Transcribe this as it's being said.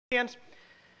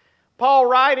Paul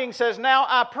writing says, "Now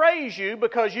I praise you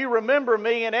because you remember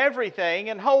me in everything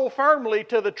and hold firmly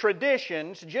to the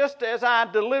traditions just as I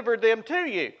delivered them to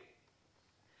you."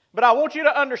 But I want you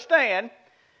to understand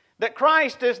that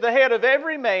Christ is the head of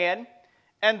every man,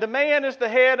 and the man is the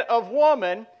head of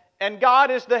woman, and God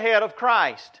is the head of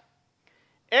Christ.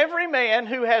 Every man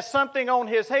who has something on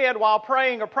his head while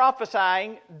praying or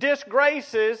prophesying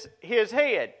disgraces his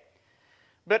head.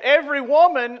 But every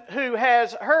woman who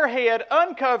has her head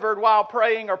uncovered while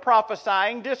praying or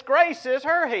prophesying disgraces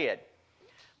her head.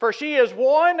 For she is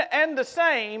one and the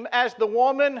same as the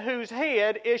woman whose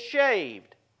head is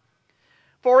shaved.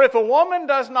 For if a woman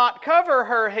does not cover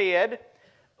her head,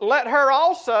 let her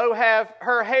also have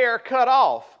her hair cut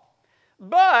off.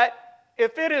 But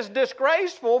if it is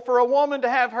disgraceful for a woman to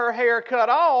have her hair cut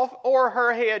off or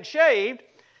her head shaved,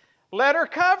 let her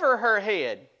cover her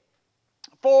head.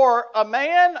 For a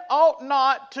man ought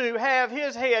not to have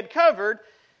his head covered,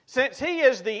 since he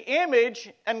is the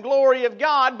image and glory of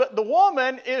God, but the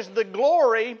woman is the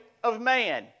glory of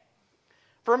man.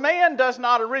 For man does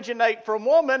not originate from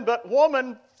woman, but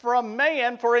woman from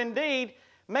man. For indeed,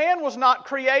 man was not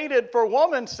created for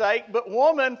woman's sake, but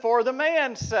woman for the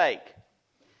man's sake.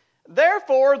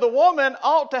 Therefore, the woman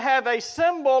ought to have a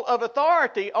symbol of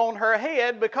authority on her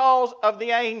head because of the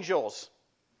angels.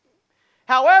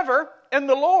 However, in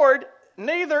the Lord,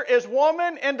 neither is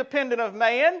woman independent of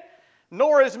man,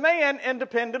 nor is man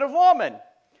independent of woman.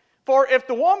 For if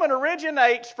the woman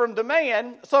originates from the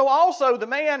man, so also the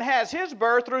man has his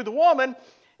birth through the woman,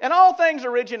 and all things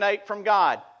originate from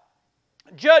God.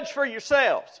 Judge for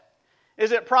yourselves.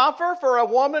 Is it proper for a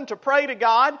woman to pray to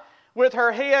God with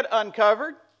her head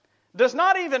uncovered? Does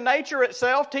not even nature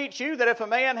itself teach you that if a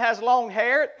man has long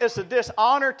hair, it's a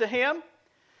dishonor to him?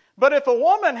 But if a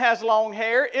woman has long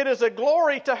hair, it is a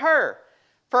glory to her,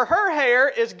 for her hair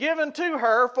is given to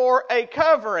her for a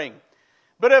covering.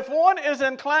 But if one is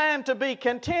inclined to be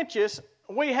contentious,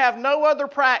 we have no other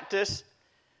practice,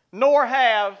 nor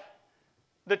have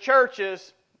the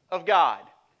churches of God.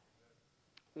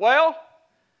 Well,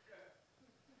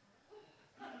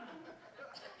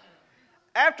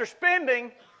 after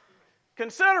spending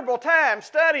considerable time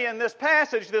studying this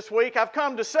passage this week, I've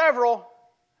come to several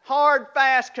hard,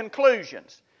 fast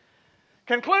conclusions.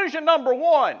 Conclusion number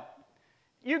one,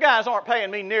 you guys aren't paying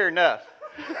me near enough.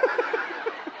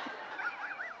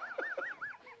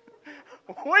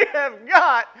 We have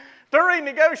got to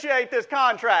renegotiate this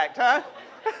contract, huh?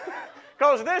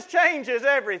 Because this changes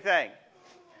everything.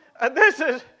 This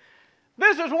is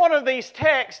one of these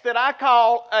texts that I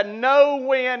call a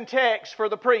no-win text for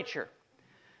the preacher.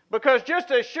 Because just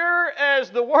as sure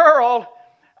as the world,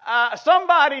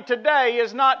 somebody today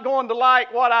is not going to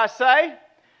like what I say.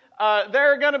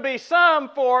 There are going to be some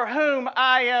for whom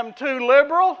I am too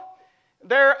liberal.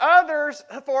 There are others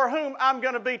for whom I'm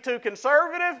going to be too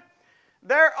conservative.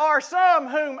 There are some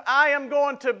whom I am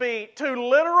going to be too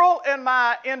literal in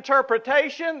my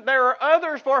interpretation. There are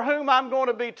others for whom I'm going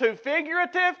to be too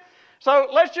figurative. So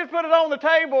let's just put it on the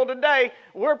table today.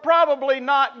 We're probably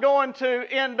not going to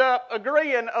end up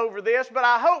agreeing over this, but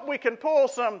I hope we can pull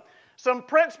some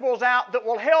principles out that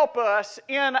will help us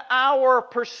in our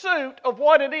pursuit of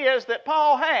what it is that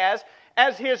Paul has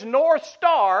as his North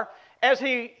Star as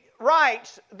he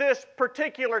writes this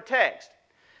particular text.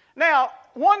 Now,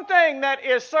 one thing that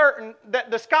is certain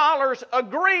that the scholars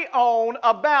agree on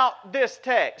about this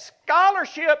text,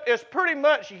 scholarship is pretty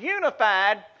much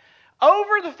unified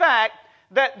over the fact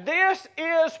that this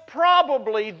is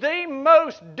probably the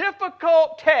most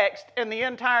difficult text in the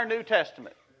entire New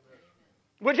Testament.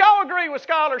 Would y'all agree with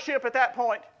scholarship at that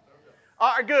point?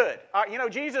 All right, good. All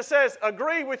right, Jesus says,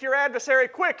 agree with your adversary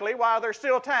quickly while there's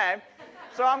still time.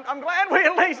 So I'm glad we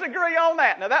at least agree on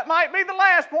that. Now, that might be the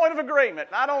last point of agreement.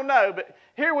 I don't know, but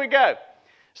here we go.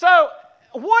 So,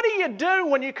 what do you do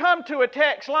when you come to a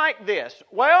text like this?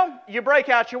 Well, you break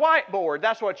out your whiteboard.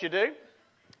 That's what you do.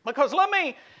 Because let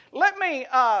me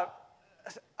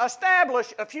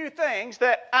establish a few things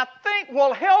that I think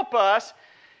will help us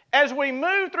as we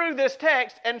move through this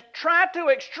text and try to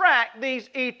extract these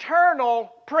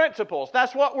eternal principles.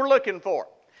 That's what we're looking for.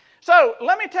 So,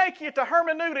 let me take you to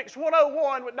Hermeneutics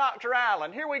 101 with Dr.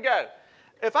 Allen. Here we go.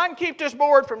 If I can keep this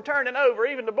board from turning over,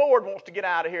 even the board wants to get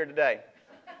out of here today.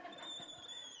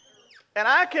 And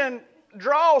I can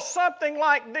draw something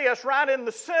like this right in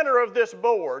the center of this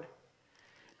board.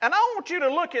 And I want you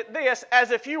to look at this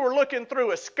as if you were looking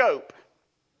through a scope.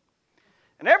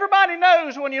 And everybody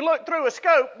knows when you look through a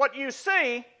scope, what you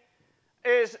see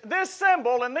is this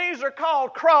symbol, and these are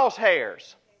called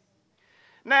crosshairs.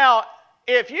 Now,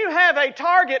 if you have a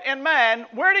target in mind,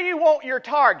 where do you want your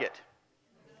target?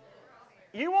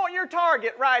 You want your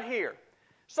target right here.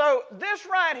 So this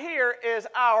right here is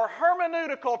our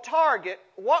hermeneutical target.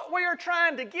 What we are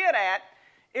trying to get at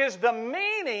is the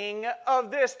meaning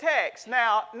of this text.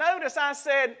 Now, notice I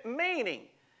said meaning.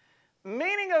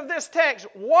 Meaning of this text,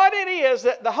 what it is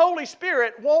that the Holy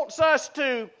Spirit wants us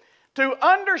to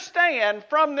understand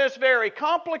from this very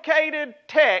complicated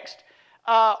text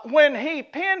when he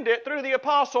penned it through the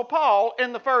Apostle Paul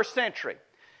in the first century.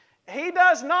 He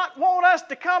does not want us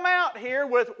to come out here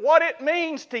with what it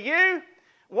means to you,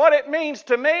 what it means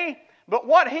to me, but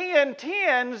what he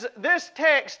intends this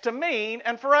text to mean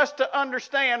and for us to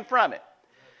understand from it.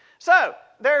 So,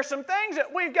 there are some things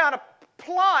that we've got to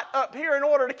plot up here in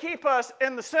order to keep us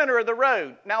in the center of the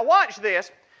road. Now watch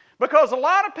this, because a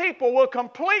lot of people will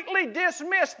completely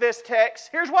dismiss this text.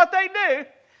 Here's what they do.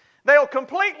 They'll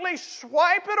completely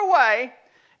swipe it away,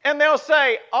 and they'll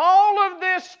say all of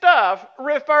this stuff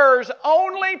refers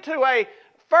only to a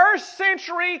first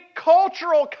century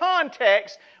cultural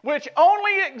context which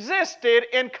only existed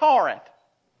in Corinth.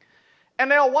 And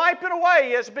they'll wipe it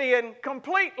away as being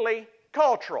completely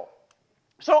cultural.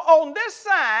 So on this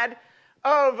side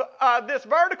of this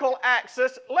vertical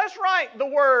axis, let's write the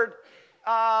word,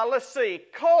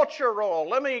 cultural.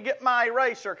 Let me get my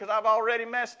eraser because I've already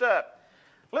messed up.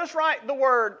 Let's write the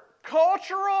word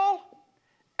cultural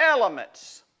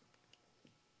elements.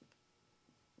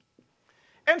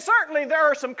 And certainly there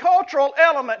are some cultural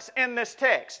elements in this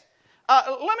text.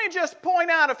 Let me just point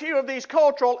out a few of these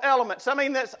cultural elements. I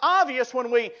mean, that's obvious when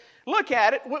we look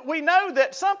at it. We know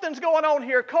that something's going on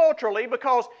here culturally,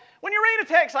 because when you read a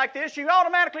text like this, you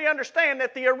automatically understand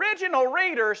that the original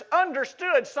readers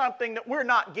understood something that we're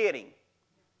not getting.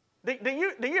 Do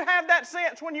you have that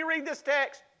sense when you read this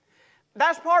text?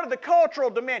 That's part of the cultural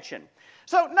dimension.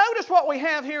 So notice what we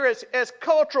have here as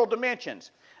cultural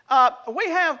dimensions. We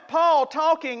have Paul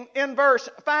talking in verse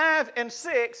 5 and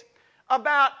 6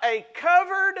 about a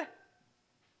covered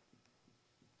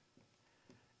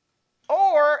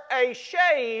or a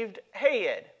shaved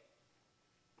head.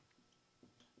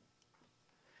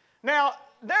 Now,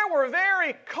 there were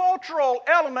very cultural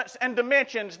elements and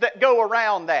dimensions that go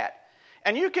around that.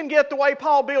 And you can get the way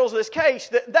Paul builds this case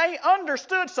that they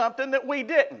understood something that we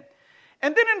didn't.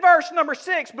 And then in verse number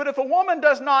 6, but if a woman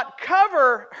does not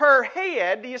cover her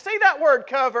head, do you see that word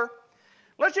cover?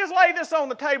 Let's just lay this on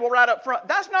the table right up front.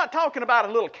 That's not talking about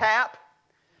a little cap.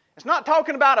 It's not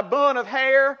talking about a bun of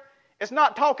hair. It's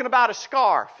not talking about a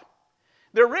scarf.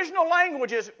 The original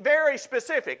language is very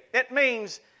specific. It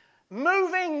means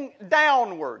moving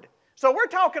downward. So we're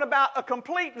talking about a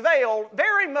complete veil,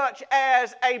 very much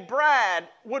as a bride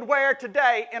would wear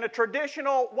today in a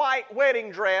traditional white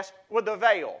wedding dress with a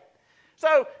veil.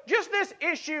 So just this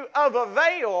issue of a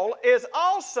veil is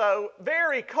also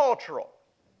very cultural.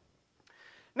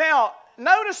 Now,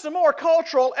 notice some more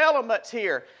cultural elements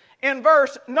here. In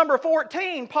verse number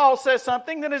 14, Paul says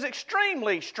something that is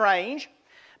extremely strange.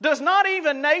 Does not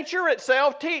even nature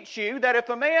itself teach you that if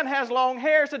a man has long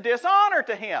hair, it's a dishonor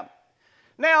to him?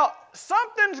 Now,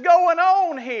 something's going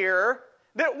on here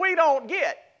that we don't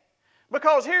get.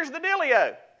 Because here's the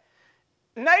dealio.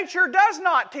 Nature does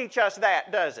not teach us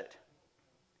that, does it?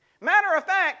 Matter of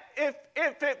fact, if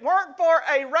it weren't for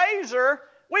a razor,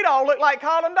 we'd all look like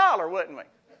Colin Dollar, wouldn't we?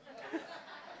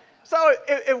 So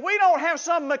if we don't have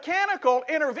some mechanical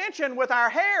intervention with our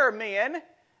hair, men,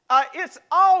 it's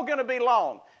all going to be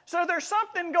long. So there's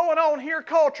something going on here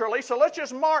culturally, so let's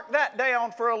just mark that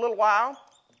down for a little while.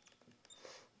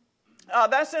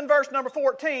 That's in verse number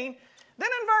 14. Then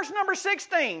in verse number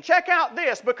 16, check out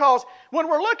this, because when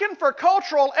we're looking for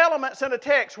cultural elements in a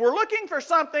text, we're looking for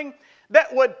something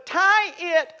that would tie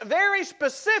it very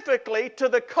specifically to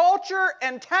the culture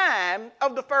and time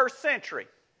of the first century.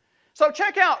 So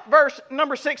check out verse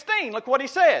number 16. Look what he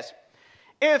says.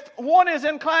 If one is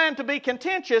inclined to be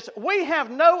contentious, we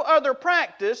have no other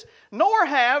practice, nor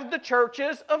have the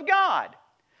churches of God.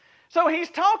 So he's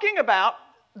talking about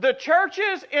the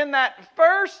churches in that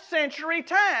first century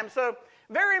time. So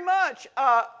very much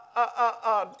a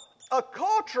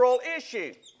cultural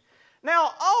issue.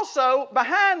 Now also,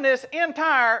 behind this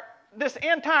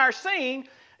entire scene,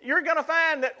 you're going to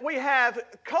find that we have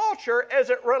culture as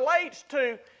it relates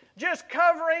to just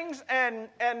coverings and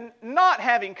not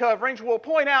having coverings. We'll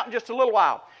point out in just a little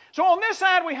while. So on this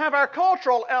side we have our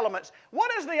cultural elements.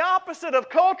 What is the opposite of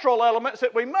cultural elements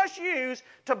that we must use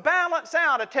to balance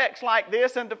out a text like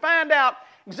this and to find out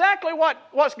exactly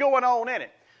what's going on in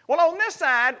it? Well, on this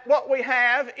side what we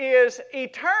have is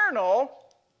eternal,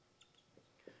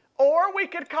 or we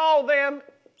could call them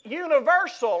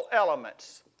universal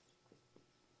elements.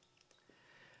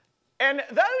 And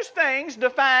those things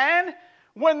define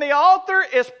when the author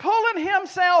is pulling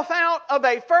himself out of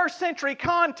a first century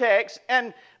context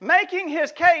and making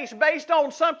his case based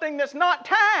on something that's not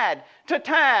tied to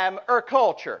time or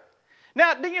culture.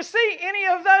 Now, do you see any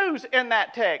of those in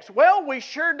that text? Well, we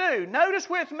sure do. Notice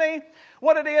with me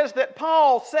what it is that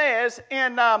Paul says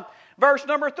in verse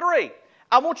number 3.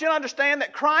 I want you to understand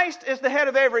that Christ is the head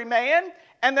of every man,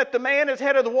 and that the man is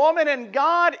head of the woman, and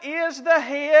God is the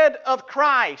head of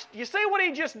Christ. You see what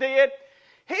he just did?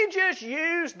 He just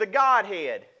used the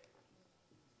Godhead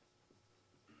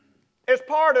as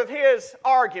part of his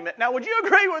argument. Now, would you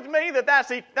agree with me that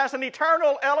that's an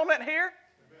eternal element here?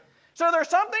 So there's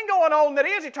something going on that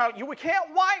is eternal. We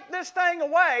can't wipe this thing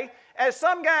away, as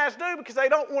some guys do, because they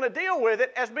don't want to deal with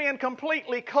it, as being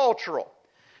completely cultural.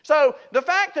 So the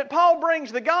fact that Paul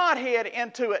brings the Godhead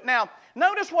into it. Now,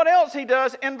 notice what else he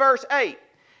does in verse 8.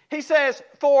 He says,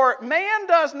 "For man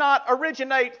does not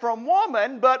originate from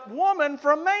woman, but woman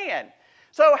from man."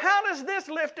 So how does this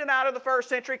lift it out of the first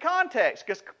century context?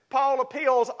 Because Paul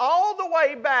appeals all the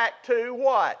way back to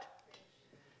what?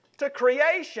 To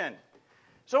creation.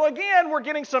 So again, we're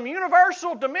getting some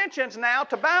universal dimensions now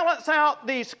to balance out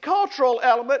these cultural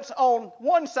elements on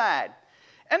one side.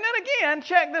 And then again,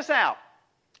 check this out.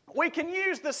 We can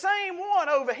use the same one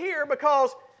over here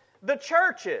because the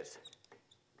churches.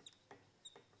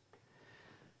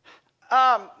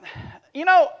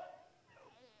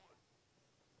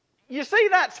 You see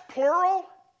that's plural?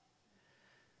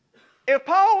 If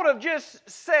Paul would have just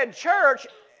said church,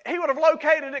 he would have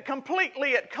located it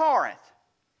completely at Corinth.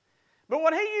 But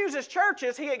when he uses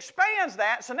churches, he expands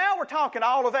that. So now we're talking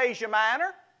all of Asia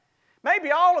Minor,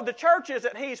 maybe all of the churches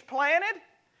that he's planted.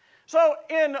 So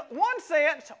in one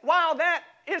sense, while that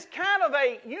is kind of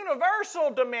a universal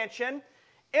dimension,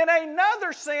 in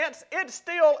another sense, it's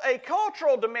still a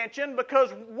cultural dimension,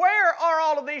 because where are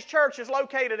all of these churches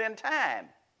located in time?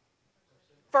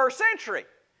 First century.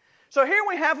 So here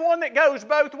we have one that goes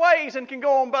both ways and can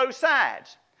go on both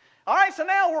sides. All right, so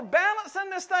now we're balancing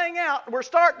this thing out. We're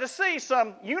starting to see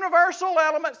some universal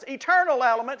elements, eternal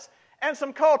elements, and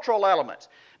some cultural elements.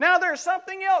 Now there's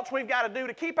something else we've got to do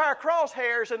to keep our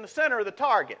crosshairs in the center of the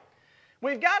target.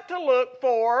 We've got to look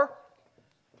for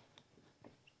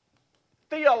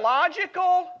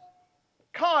theological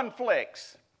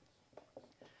conflicts.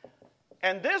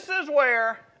 And this is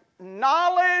where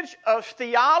knowledge of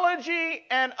theology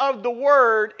and of the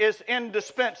Word is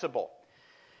indispensable.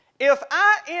 If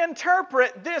I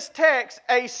interpret this text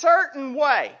a certain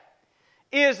way,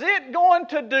 is it going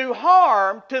to do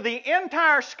harm to the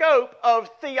entire scope of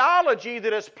theology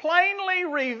that is plainly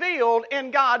revealed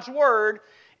in God's Word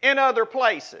in other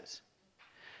places?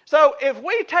 So if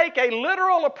we take a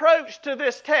literal approach to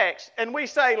this text and we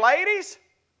say, ladies,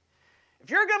 if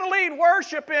you're going to lead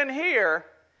worship in here,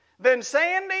 then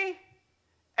Sandy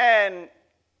and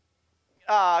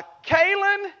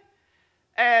Kaylin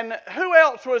and who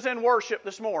else was in worship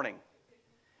this morning?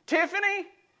 Tiffany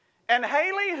and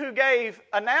Haley, who gave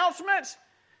announcements.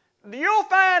 You'll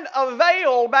find a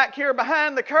veil back here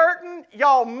behind the curtain.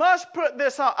 Y'all must put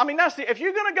this on. I mean, if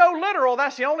you're going to go literal,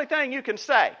 that's the only thing you can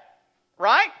say.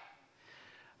 Right?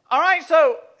 All right,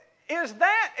 so is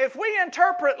that, if we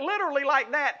interpret literally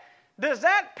like that, does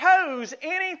that pose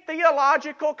any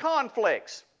theological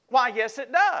conflicts? Why, yes,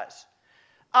 it does.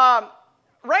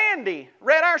 Randy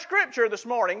read our scripture this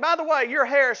morning. By the way, your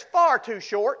hair is far too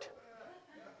short.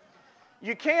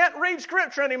 You can't read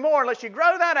scripture anymore unless you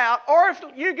grow that out, or if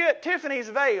you get Tiffany's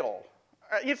veil.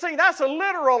 You see, that's a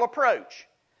literal approach.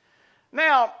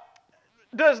 Now,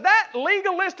 does that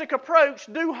legalistic approach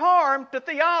do harm to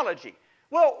theology?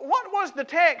 Well, what was the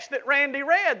text that Randy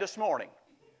read this morning?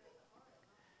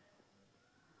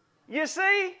 You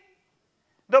see,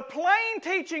 the plain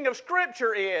teaching of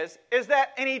Scripture is that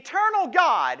an eternal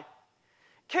God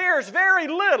cares very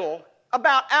little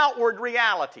about outward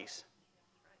realities.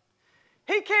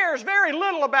 He cares very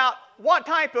little about what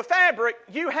type of fabric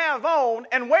you have on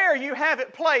and where you have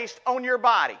it placed on your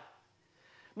body.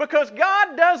 Because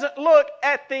God doesn't look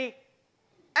at the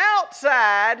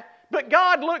outside, but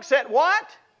God looks at what?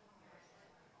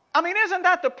 I mean, isn't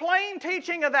that the plain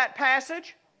teaching of that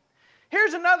passage?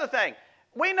 Here's another thing.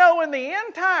 We know in the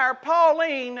entire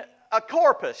Pauline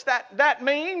corpus, that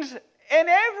means in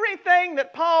everything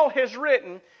that Paul has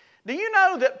written, do you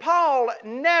know that Paul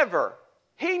never,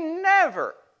 in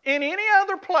any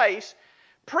other place,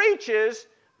 preaches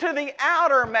to the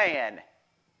outer man?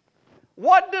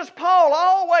 What does Paul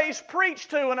always preach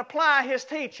to and apply his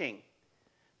teaching?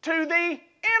 To the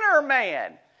inner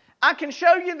man. I can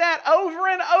show you that over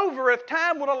and over if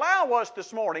time would allow us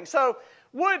this morning. So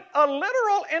Would a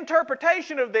literal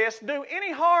interpretation of this do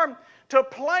any harm to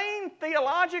plain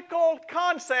theological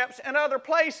concepts in other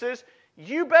places?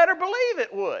 You better believe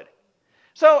it would.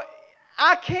 So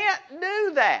I can't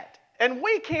do that. And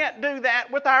we can't do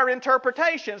that with our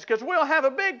interpretations, because we'll have a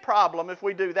big problem if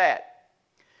we do that.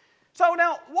 So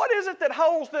now, what is it that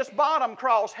holds this bottom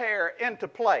crosshair into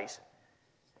place?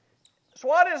 It's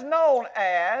what is known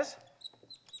as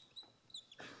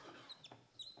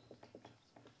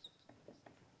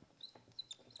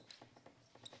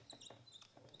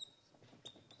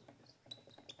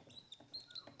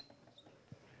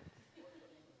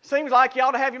seems like you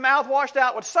ought to have your mouth washed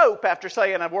out with soap after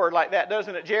saying a word like that,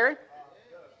 doesn't it, Jerry?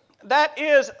 That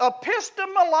is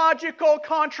epistemological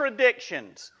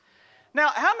contradictions. Now,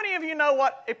 how many of you know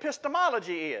what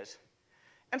epistemology is?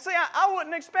 And see, I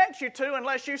wouldn't expect you to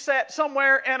unless you sat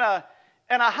somewhere in a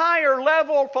higher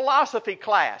level philosophy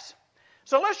class.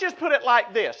 So let's just put it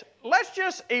like this. Let's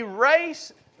just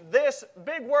erase this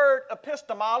big word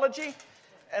epistemology,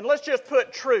 and let's just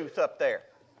put truth up there.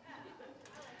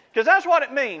 Because that's what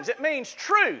it means. It means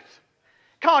truth,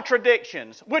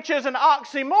 contradictions, which is an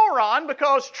oxymoron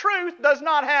because truth does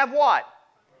not have what?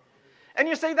 And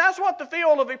you see, that's what the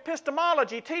field of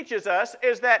epistemology teaches us,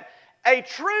 is that a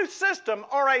truth system,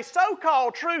 or a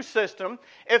so-called truth system,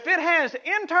 if it has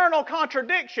internal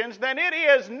contradictions, then it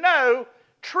is no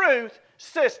truth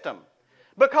system.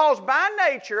 Because by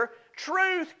nature,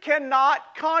 truth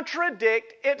cannot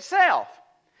contradict itself.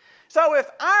 So if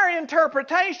our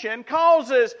interpretation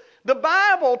causes the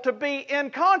Bible to be in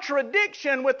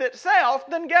contradiction with itself,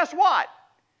 then guess what?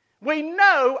 We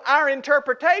know our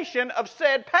interpretation of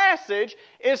said passage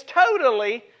is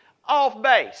totally off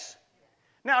base.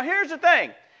 Now here's the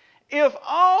thing. If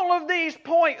all of these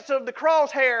points of the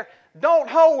crosshair don't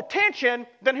hold tension,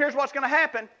 then here's what's going to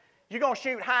happen. You're going to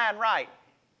shoot high and right.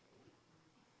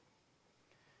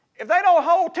 If they don't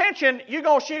hold tension, you're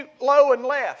going to shoot low and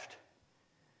left.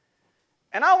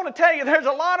 And I want to tell you, there's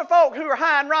a lot of folk who are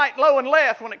high and right, low and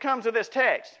left when it comes to this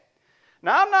text.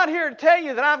 Now, I'm not here to tell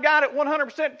you that I've got it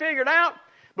 100% figured out,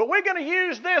 but we're going to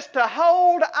use this to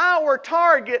hold our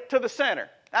target to the center.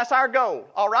 That's our goal,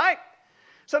 all right?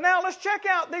 So now let's check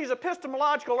out these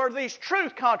epistemological, or these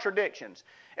truth contradictions.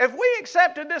 If we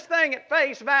accepted this thing at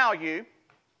face value,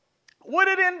 would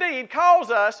it indeed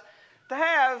cause us to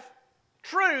have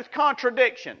truth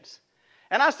contradictions?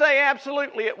 And I say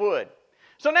absolutely it would.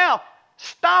 So now,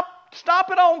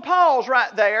 Stop it on pause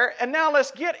right there, and now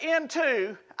let's get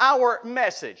into our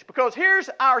message, because here's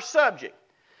our subject.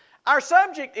 Our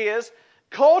subject is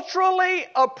culturally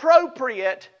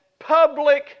appropriate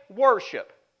public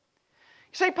worship.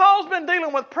 See, Paul's been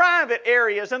dealing with private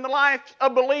areas in the lives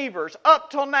of believers up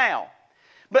till now,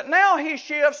 but now he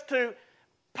shifts to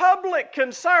public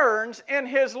concerns in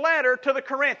his letter to the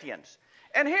Corinthians.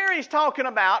 And here he's talking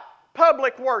about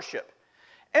public worship.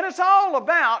 And it's all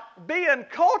about being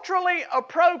culturally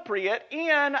appropriate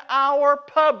in our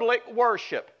public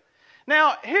worship.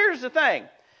 Now, here's the thing.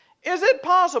 Is it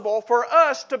possible for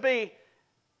us to be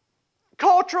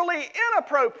culturally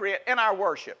inappropriate in our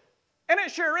worship? And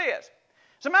it sure is.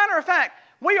 As a matter of fact,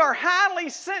 we are highly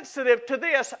sensitive to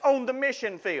this on the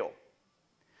mission field.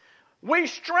 We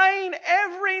strain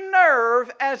every nerve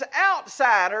as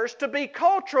outsiders to be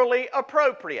culturally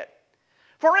appropriate.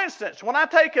 For instance, when I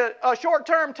take a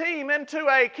short-term team into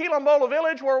a Quilombola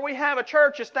village where we have a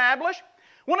church established,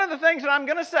 one of the things that I'm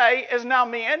going to say is, now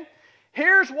men,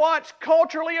 here's what's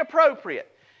culturally appropriate.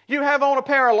 You have on a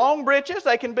pair of long breeches.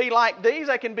 They can be like these.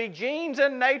 They can be jeans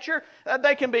in nature.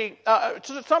 They can be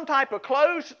some type of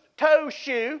closed-toe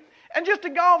shoe. And just a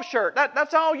golf shirt.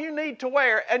 That's all you need to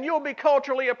wear, and you'll be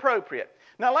culturally appropriate.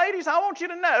 Now, ladies, I want you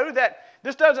to know that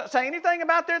this doesn't say anything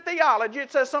about their theology.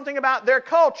 It says something about their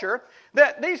culture,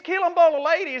 that these Quilombola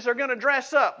ladies are going to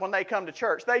dress up when they come to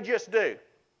church. They just do.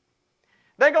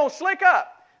 They're going to slick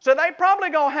up. So they probably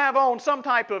going to have on some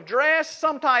type of dress,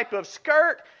 some type of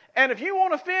skirt, and if you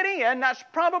want to fit in, that's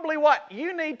probably what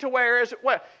you need to wear as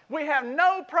well. We have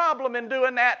no problem in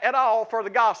doing that at all for the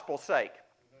gospel's sake.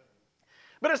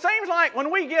 But it seems like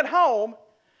when we get home,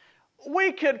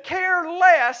 we could care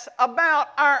less about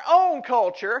our own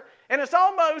culture, and it's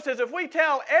almost as if we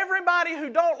tell everybody who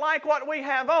don't like what we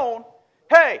have on,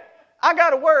 hey, I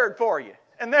got a word for you.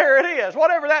 And there it is,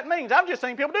 whatever that means. I've just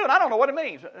seen people do it. I don't know what it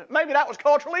means. Maybe that was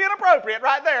culturally inappropriate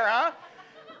right there, huh?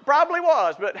 Probably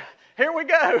was, but here we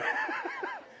go.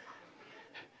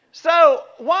 So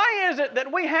why is it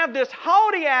that we have this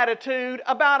haughty attitude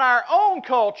about our own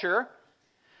culture,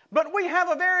 but we have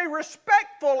a very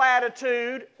respectful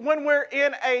attitude when we're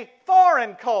in a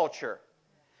foreign culture?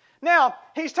 Now,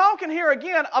 he's talking here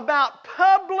again about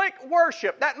public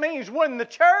worship. That means when the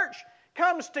church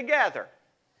comes together.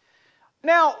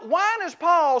 Now, why does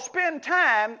Paul spend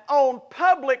time on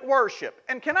public worship?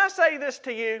 And can I say this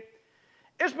to you?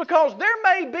 It's because there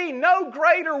may be no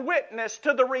greater witness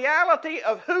to the reality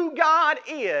of who God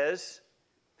is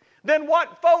than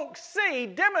what folks see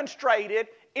demonstrated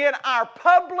in our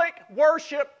public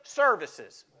worship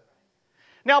services.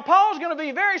 Now, Paul's going to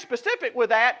be very specific with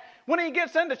that when he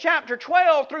gets into chapter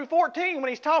 12 through 14 when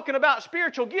he's talking about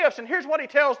spiritual gifts. And here's what he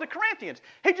tells the Corinthians.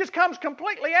 He just comes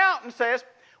completely out and says,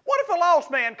 what if a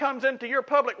lost man comes into your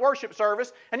public worship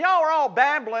service and y'all are all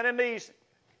babbling in these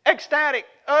ecstatic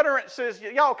utterances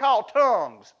y'all call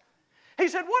tongues? He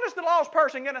said, what is the lost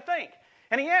person going to think?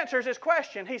 And he answers his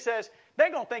question. He says,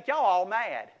 they're going to think y'all all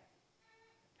mad.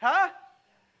 Huh?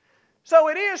 So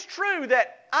it is true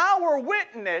that our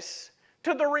witness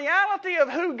to the reality of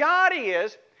who God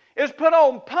is put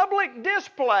on public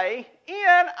display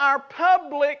in our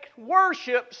public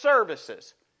worship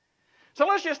services. So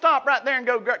let's just stop right there and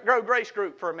go grow Grace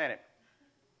Group for a minute.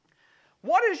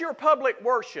 What is your public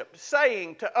worship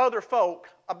saying to other folk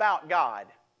about God?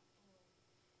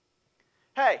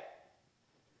 Hey,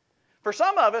 for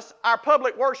some of us, our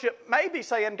public worship may be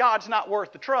saying God's not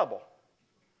worth the trouble.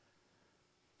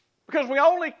 Because we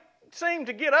only seem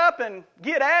to get up and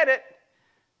get at it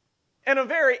in a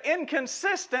very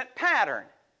inconsistent pattern.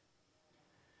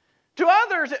 To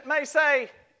others, it may say,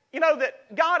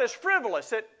 that God is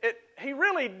frivolous. He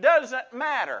really doesn't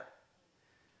matter.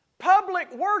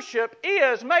 Public worship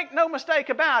is, make no mistake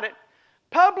about it,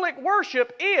 public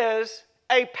worship is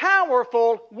a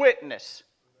powerful witness.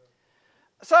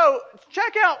 So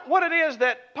check out what it is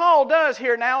that Paul does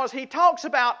here now as he talks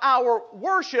about our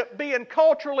worship being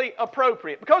culturally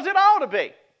appropriate, because it ought to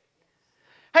be.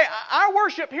 Hey, our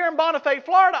worship here in Bonifay,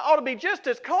 Florida ought to be just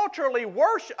as culturally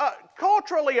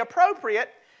appropriate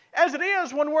as it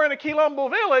is when we're in a Quilombo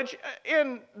village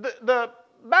in the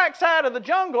backside of the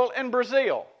jungle in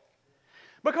Brazil.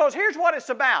 Because here's what it's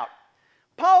about.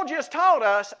 Paul just taught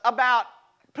us about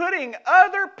putting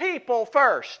other people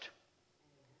first.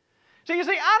 So you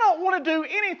see, I don't want to do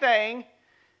anything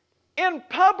in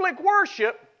public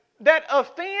worship that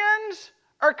offends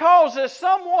or causes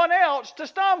someone else to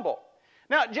stumble.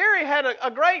 Now, Jerry had a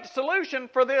great solution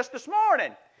for this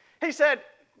morning. He said,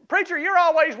 preacher, you're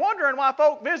always wondering why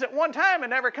folk visit one time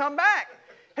and never come back.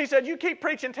 He said, you keep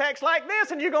preaching texts like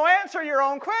this and you're going to answer your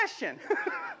own question.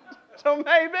 So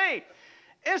maybe.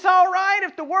 It's all right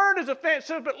if the word is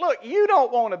offensive, but look, you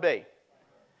don't want to be.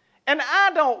 And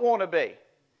I don't want to be.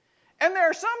 And there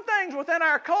are some things within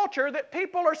our culture that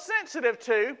people are sensitive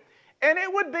to, and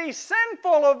it would be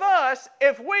sinful of us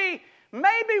if we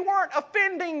maybe weren't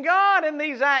offending God in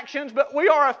these actions, but we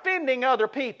are offending other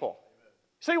people.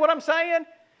 See what I'm saying?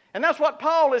 And that's what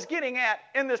Paul is getting at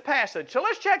in this passage. So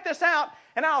let's check this out,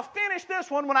 and I'll finish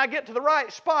this one when I get to the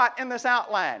right spot in this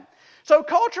outline. So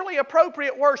culturally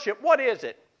appropriate worship, what is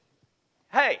it?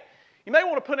 Hey, you may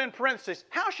want to put in parentheses,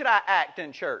 how should I act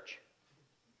in church?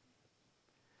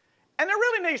 And there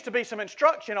really needs to be some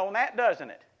instruction on that, doesn't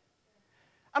it?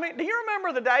 I mean, do you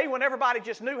remember the day when everybody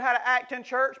just knew how to act in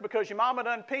church because your mama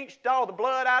done pinched all the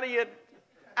blood out of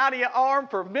your arm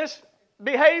for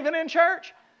misbehaving in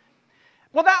church?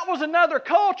 Well, that was another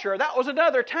culture. That was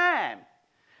another time.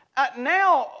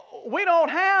 Now, we don't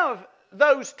have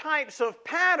those types of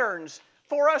patterns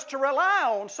for us to rely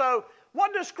on. So,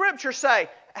 what does Scripture say?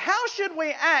 How should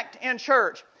we act in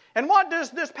church? And what does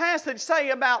this passage say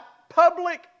about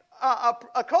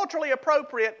a culturally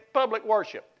appropriate public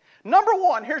worship? Number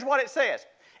one, here's what it says.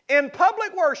 In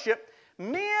public worship,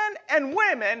 men and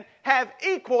women have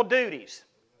equal duties.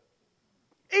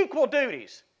 Equal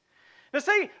duties. Now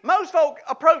see, most folk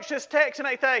approach this text and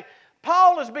they say,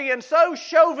 Paul is being so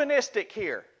chauvinistic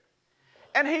here.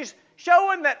 And he's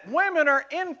showing that women are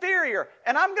inferior.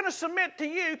 And I'm going to submit to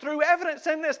you through evidence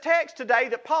in this text today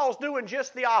that Paul's doing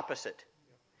just the opposite.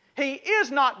 He is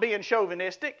not being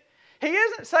chauvinistic. He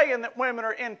isn't saying that women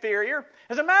are inferior.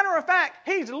 As a matter of fact,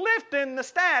 he's lifting the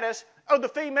status of the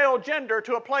female gender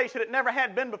to a place that it never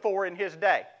had been before in his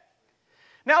day.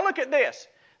 Now look at this.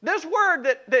 This word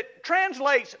that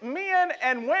translates men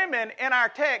and women in our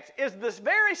text is this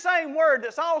very same word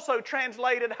that's also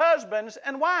translated husbands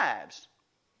and wives.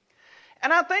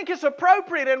 And I think it's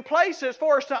appropriate in places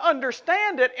for us to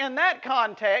understand it in that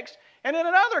context. And in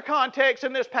another context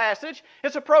in this passage,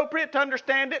 it's appropriate to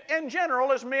understand it in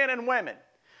general as men and women.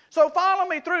 So follow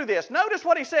me through this. Notice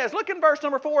what he says. Look in verse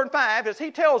number 4 and 5 as he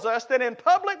tells us that in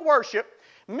public worship,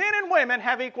 men and women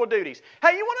have equal duties.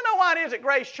 Hey, you want to know why it is at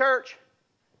Grace Church?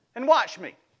 And watch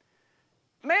me.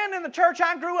 Man, in the church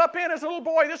I grew up in as a little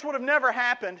boy, this would have never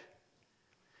happened.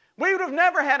 We would have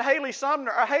never had Haley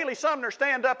Sumner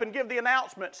stand up and give the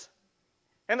announcements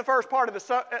in the first part of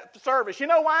the service. You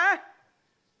know why?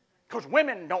 Because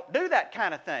women don't do that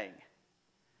kind of thing.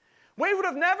 We would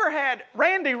have never had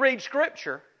Randy read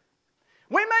Scripture.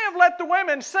 We may have let the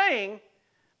women sing,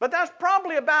 but that's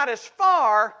probably about as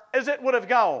far as it would have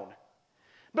gone.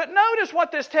 But notice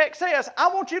what this text says. I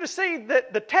want you to see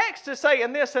that the text is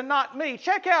saying this and not me.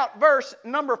 Check out verse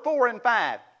number 4 and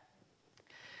 5.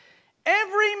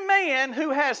 Every man who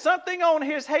has something on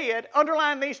his head,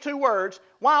 underline these two words,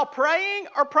 while praying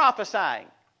or prophesying.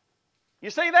 You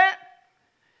see that?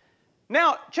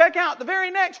 Now, check out the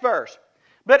very next verse.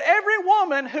 But every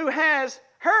woman who has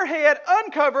her head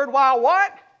uncovered while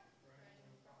what?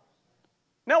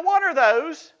 Now, what are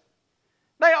those?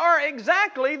 They are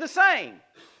exactly the same.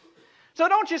 So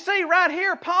don't you see right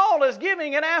here, Paul is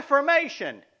giving an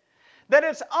affirmation that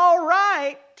it's all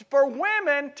right for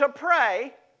women to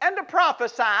pray and to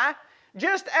prophesy,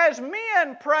 just as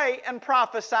men pray and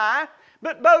prophesy,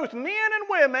 but both men and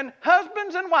women,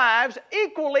 husbands and wives,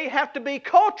 equally have to be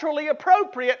culturally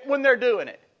appropriate when they're doing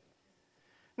it.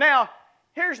 Now,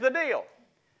 here's the deal.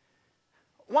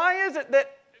 Why is it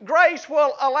that grace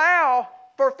will allow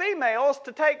for females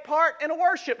to take part in a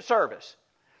worship service?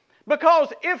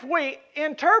 Because if we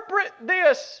interpret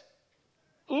this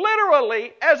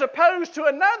literally as opposed to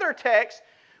another text,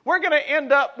 we're going to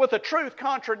end up with a truth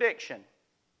contradiction.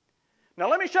 Now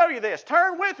let me show you this.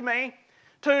 Turn with me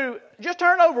just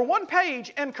turn over one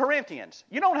page in Corinthians.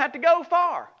 You don't have to go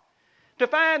far to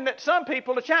find that some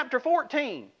people, to chapter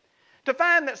 14, to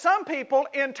find that some people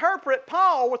interpret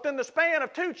Paul within the span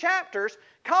of 2 chapters,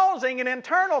 causing an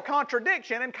internal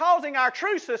contradiction and causing our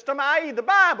truth system, i.e. the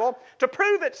Bible, to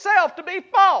prove itself to be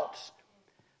false.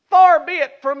 Far be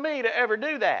it from me to ever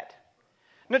do that.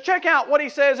 Now check out what he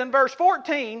says in verse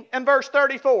 14 and verse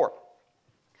 34.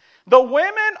 The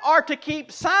women are to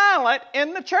keep silent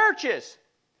in the churches,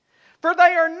 for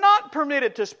they are not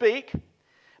permitted to speak,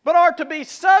 but are to be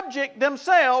subject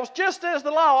themselves, just as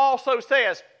the law also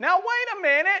says. Now wait a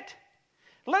minute.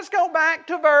 Let's go back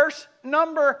to verse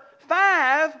number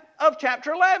 5 of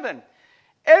chapter 11.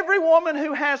 Every woman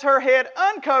who has her head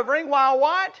uncovering while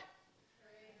what?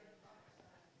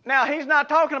 Now he's not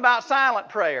talking about silent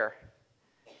prayer.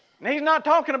 And he's not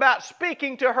talking about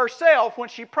speaking to herself when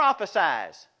she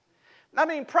prophesies. I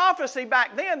mean, prophecy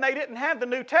back then, they didn't have the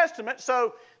New Testament,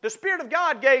 so the Spirit of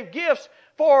God gave gifts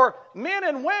for men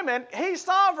and women. He's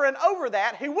sovereign over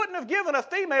that. He wouldn't have given a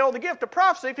female the gift of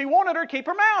prophecy if he wanted her to keep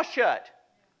her mouth shut.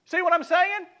 See what I'm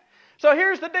saying? So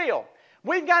here's the deal.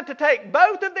 We've got to take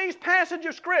both of these passages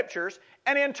of Scriptures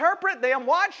and interpret them,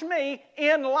 watch me,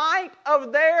 in light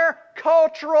of their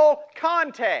cultural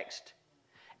context.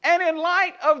 And in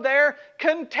light of their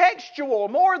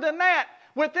contextual, more than that,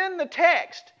 within the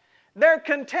text, their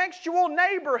contextual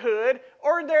neighborhood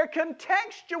or their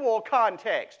contextual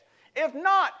context. If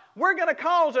not, we're going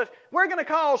to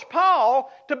cause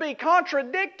Paul to be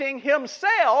contradicting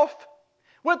himself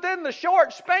within the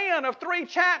short span of 3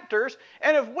 chapters.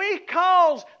 And if we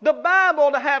cause the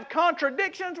Bible to have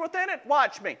contradictions within it,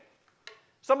 watch me.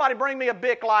 Somebody bring me a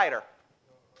Bic lighter.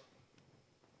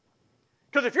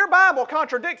 Because if your Bible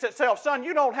contradicts itself, son,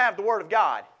 you don't have the Word of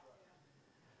God.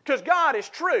 Because God is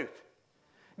truth.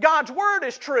 God's Word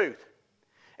is truth.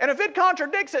 And if it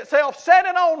contradicts itself, set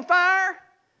it on fire.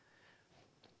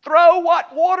 Throw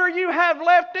what water you have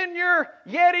left in your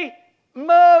Yeti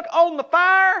mug on the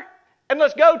fire. And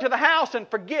let's go to the house and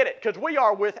forget it. Because we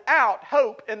are without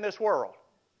hope in this world.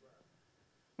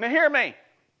 Now hear me.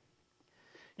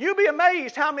 You'll be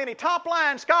amazed how many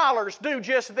top-line scholars do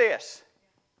just this.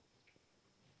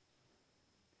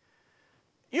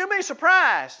 You'll be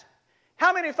surprised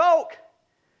how many folk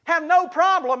have no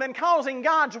problem in causing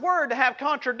God's Word to have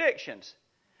contradictions.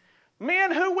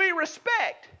 Men who we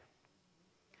respect.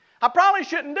 I probably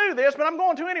shouldn't do this, but I'm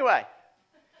going to anyway.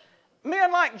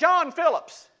 Men like John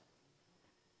Phillips.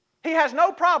 He has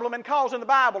no problem in causing the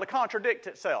Bible to contradict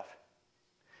itself.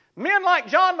 Men like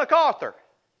John MacArthur.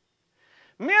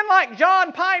 Men like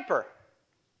John Piper.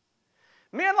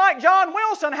 Men like John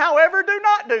Wilson, however, do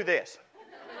not do this.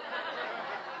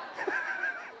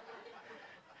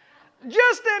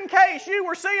 Just in case you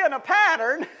were seeing a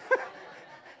pattern,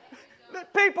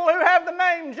 that people who have the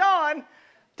name John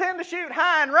tend to shoot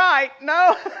high and right.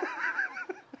 No.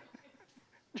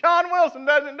 John Wilson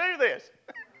doesn't do this.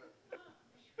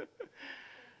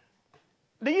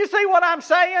 Do you see what I'm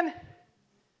saying?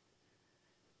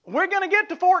 We're going to get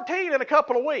to 14 in a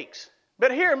couple of weeks.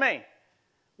 But hear me.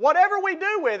 Whatever we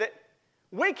do with it,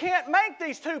 we can't make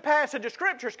these 2 passages of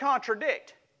Scriptures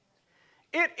contradict.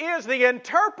 It is the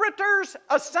interpreter's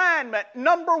assignment,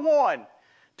 number one,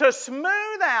 to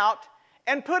smooth out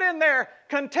and put in their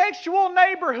contextual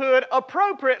neighborhood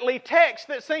appropriately texts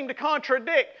that seem to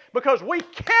contradict, because we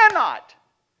cannot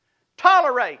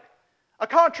tolerate a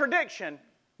contradiction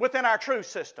within our truth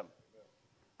system.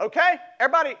 Okay?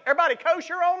 Everybody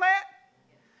kosher on that?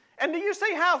 And do you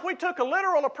see how if we took a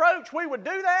literal approach we would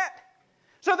do that?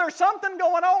 So there's something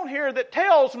going on here that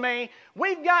tells me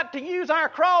we've got to use our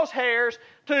crosshairs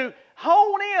to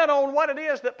hone in on what it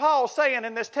is that Paul's saying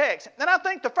in this text. And I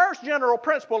think the first general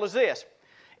principle is this.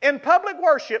 In public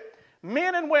worship,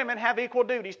 men and women have equal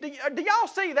duties. Do y'all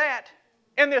see that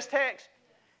in this text?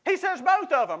 He says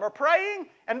both of them are praying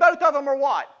and both of them are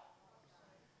what?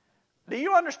 Do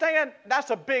you understand? That's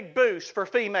a big boost for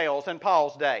females in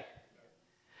Paul's day.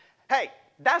 Hey,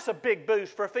 that's a big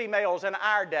boost for females in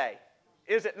our day.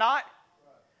 Is it not?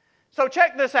 So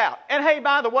check this out. And hey,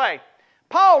 by the way,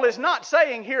 Paul is not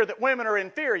saying here that women are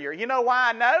inferior. You know why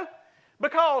I know?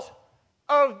 Because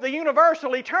of the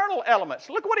universal eternal elements.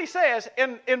 Look what he says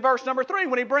in verse number 3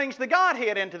 when he brings the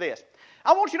Godhead into this.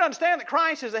 I want you to understand that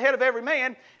Christ is the head of every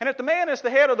man, and if the man is the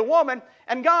head of the woman,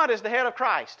 and God is the head of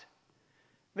Christ.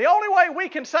 The only way we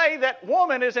can say that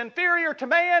woman is inferior to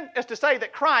man is to say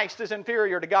that Christ is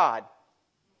inferior to God.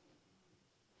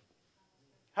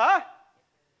 Huh?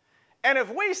 And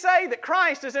if we say that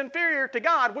Christ is inferior to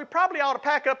God, we probably ought to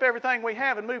pack up everything we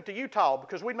have and move to Utah,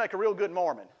 because we'd make a real good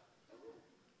Mormon.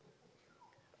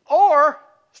 Or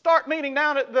start meeting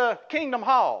down at the Kingdom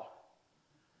Hall.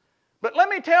 But let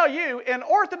me tell you, in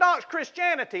Orthodox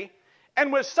Christianity,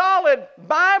 and with solid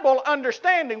Bible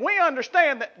understanding, we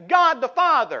understand that God the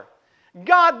Father,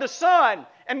 God the Son,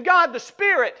 and God the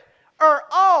Spirit are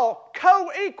all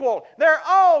co-equal. They're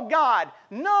all God.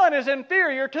 None is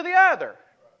inferior to the other.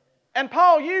 And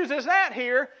Paul uses that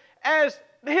here as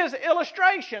his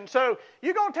illustration. So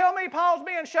you're going to tell me Paul's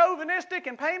being chauvinistic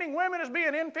and painting women as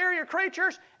being inferior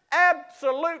creatures?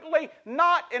 Absolutely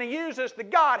not. And he uses the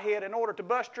Godhead in order to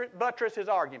buttress his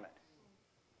argument.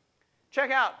 Check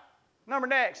out number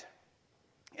next.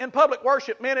 In public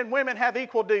worship, men and women have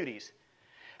equal duties.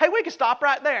 Hey, we can stop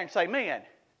right there and say, man,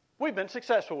 we've been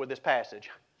successful with this passage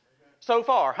so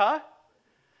far, huh?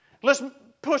 Let's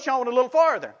push on a little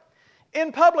farther.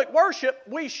 In public worship,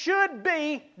 we should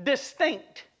be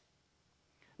distinct.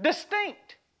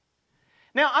 Distinct.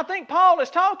 Now, I think Paul is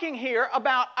talking here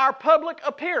about our public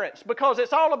appearance, because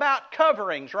it's all about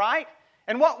coverings, right?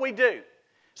 And what we do.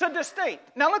 So distinct.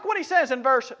 Now look what he says in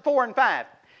verse 4 and 5.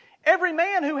 Every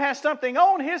man who has something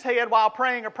on his head while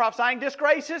praying or prophesying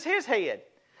disgraces his head.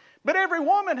 But every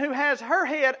woman who has her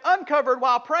head uncovered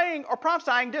while praying or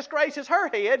prophesying disgraces her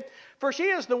head, for she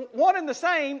is the one and the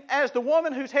same as the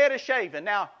woman whose head is shaven.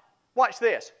 Now, watch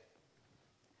this.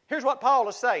 Here's what Paul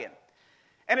is saying.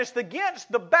 And it's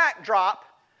against the backdrop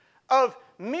of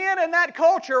men in that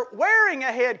culture wearing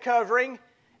a head covering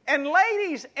and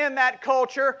ladies in that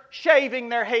culture shaving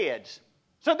their heads.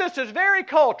 So this is very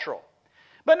cultural.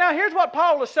 But now here's what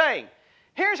Paul is saying.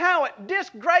 Here's how it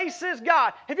disgraces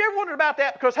God. Have you ever wondered about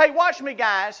that? Because, hey, watch me,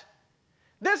 guys.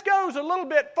 This goes a little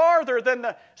bit farther than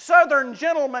the Southern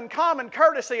gentleman common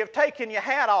courtesy of taking your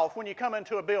hat off when you come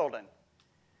into a building.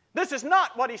 This is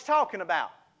not what he's talking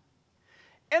about.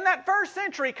 In that first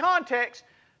century context,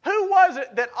 who was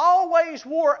it that always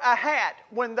wore a hat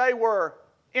when they were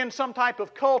in some type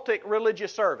of cultic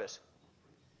religious service?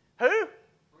 Who?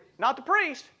 Not the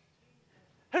priest.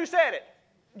 Who said it?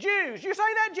 Jews. You say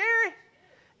that, Jerry?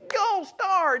 Gold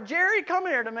star, Jerry, come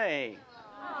here to me.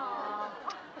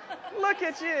 Look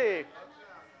at you.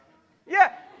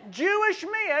 Yeah, Jewish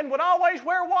men would always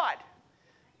wear what?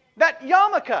 That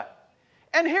yarmulke.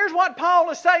 And here's what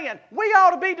Paul is saying. We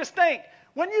ought to be distinct.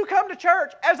 When you come to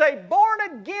church as a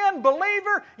born-again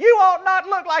believer, you ought not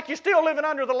look like you're still living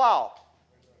under the law.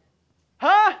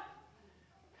 Huh?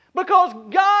 Because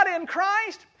God in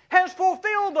Christ has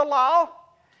fulfilled the law.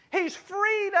 He's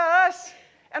freed us.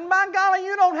 And by golly,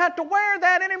 you don't have to wear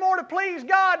that anymore to please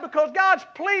God, because God's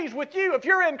pleased with you if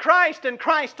you're in Christ and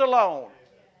Christ alone.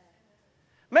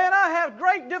 Man, I have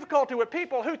great difficulty with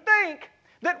people who think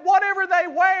that whatever they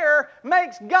wear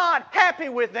makes God happy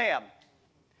with them.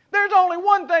 There's only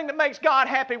one thing that makes God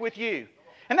happy with you,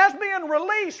 and that's being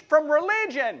released from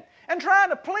religion and trying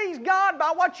to please God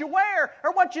by what you wear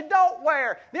or what you don't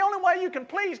wear. The only way you can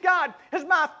please God is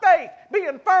by faith,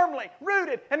 being firmly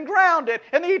rooted and grounded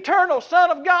in the eternal Son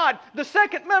of God, the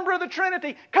second member of the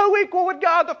Trinity, co-equal with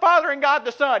God the Father and God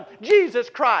the Son, Jesus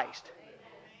Christ.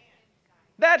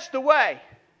 That's the way.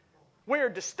 We're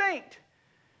distinct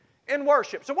in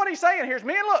worship. So what he's saying here is,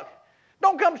 men, look,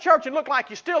 don't come to church and look like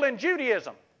you're still in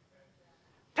Judaism.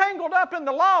 tangled up in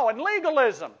the law and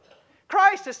legalism.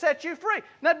 Christ has set you free.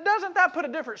 Now, doesn't that put a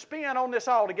different spin on this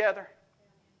altogether?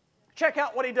 Check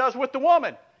out what he does with the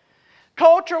woman.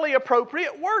 Culturally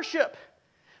appropriate worship.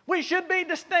 We should be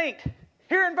distinct.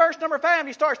 Here in verse number 5,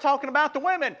 he starts talking about the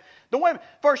women. The women,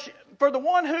 for the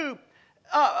one who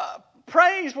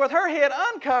prays with her head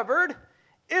uncovered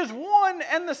is one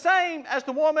and the same as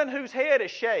the woman whose head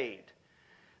is shaved.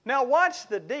 Now, what's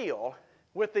the deal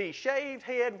with the shaved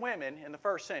head women in the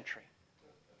first century?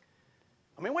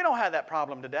 I mean, we don't have that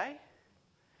problem today.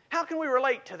 How can we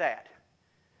relate to that?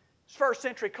 It's first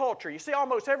century culture. You see,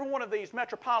 almost every one of these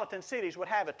metropolitan cities would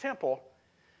have a temple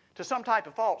to some type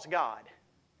of false god.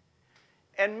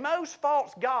 And most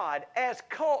false gods, as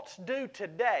cults do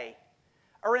today,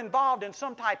 are involved in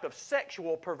some type of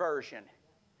sexual perversion.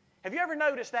 Have you ever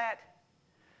noticed that?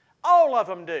 All of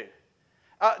them do.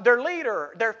 Their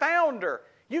leader, their founder.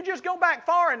 You just go back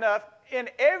far enough in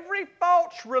every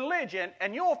false religion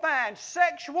and you'll find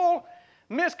sexual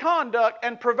misconduct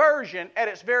and perversion at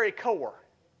its very core.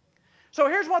 So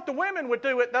here's what the women would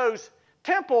do at those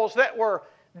temples that were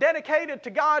dedicated to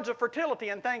gods of fertility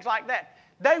and things like that.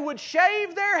 They would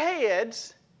shave their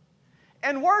heads,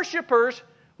 and worshipers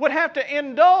would have to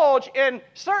indulge in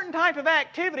certain type of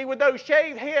activity with those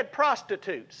shaved head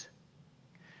prostitutes.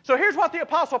 So here's what the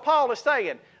Apostle Paul is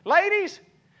saying. Ladies,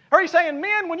 or he's saying,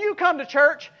 men, when you come to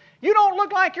church, you don't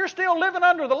look like you're still living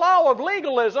under the law of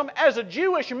legalism as a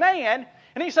Jewish man.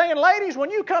 And he's saying, ladies, when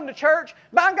you come to church,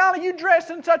 by golly, you dress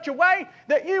in such a way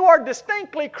that you are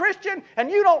distinctly Christian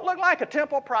and you don't look like a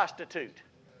temple prostitute.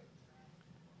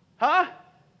 Huh?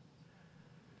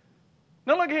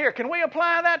 Now look here, can we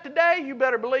apply that today? You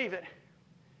better believe it.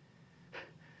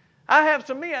 I have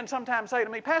some men sometimes say to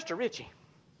me, Pastor Richie,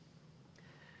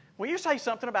 will you say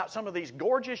something about some of these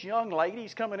gorgeous young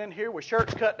ladies coming in here with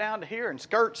shirts cut down to here and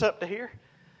skirts up to here?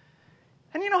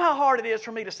 And you know how hard it is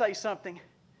for me to say something?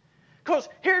 Because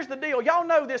here's the deal. Y'all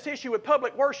know this issue with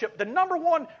public worship. The number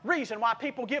one reason why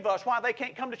people give us why they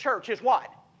can't come to church is what?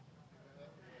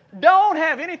 Don't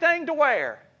have anything to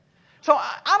wear. So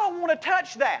I don't want to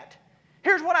touch that.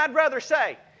 Here's what I'd rather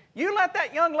say. You let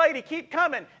that young lady keep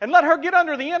coming and let her get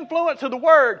under the influence of the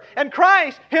Word, and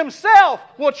Christ Himself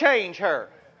will change her.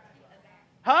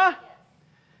 Huh?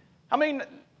 I mean,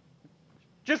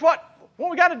 just what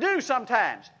we got to do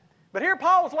sometimes. But here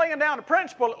Paul's laying down a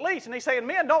principle at least, and he's saying,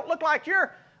 men, don't look like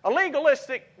you're a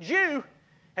legalistic Jew,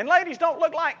 and ladies, don't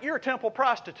look like you're a temple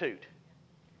prostitute.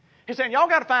 He's saying, y'all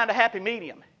got to find a happy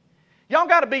medium. Y'all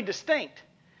got to be distinct.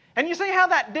 And you see how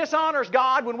that dishonors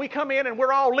God when we come in and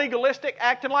we're all legalistic,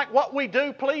 acting like what we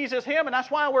do pleases Him, and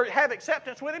that's why we have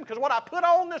acceptance with Him, because what I put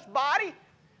on this body,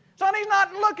 son, He's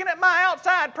not looking at my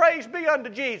outside, praise be unto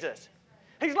Jesus.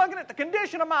 He's looking at the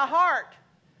condition of my heart.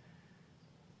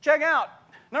 Check out,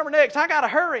 number next, I got to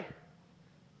hurry.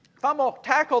 If I'm going to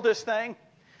tackle this thing,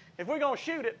 if we're going to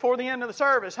shoot it before the end of the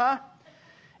service, huh?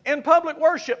 In public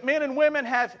worship, men and women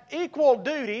have equal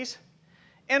duties.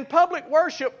 In public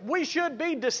worship, we should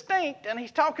be distinct, and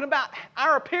he's talking about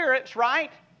our appearance,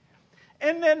 right?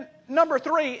 And then number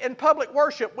 3, in public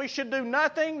worship, we should do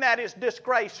nothing that is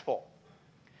disgraceful.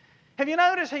 Have you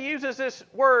noticed he uses this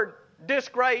word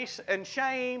disgrace and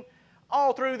shame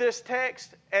all through this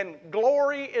text, and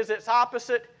glory is its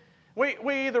opposite? We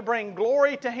either bring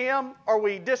glory to Him or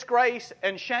we disgrace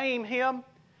and shame Him.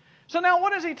 So now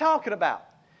what is he talking about?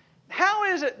 How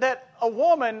is it that a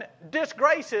woman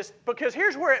disgraces, because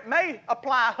here's where it may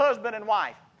apply husband and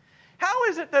wife. How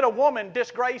is it that a woman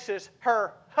disgraces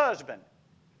her husband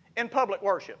in public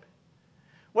worship?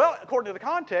 Well, according to the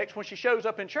context, when she shows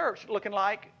up in church looking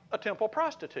like a temple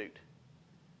prostitute.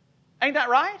 Ain't that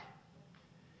right?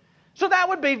 So that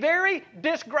would be very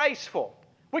disgraceful.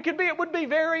 It would be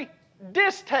very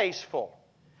distasteful.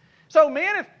 So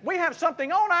men, if we have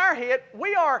something on our head,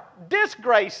 we are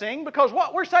disgracing, because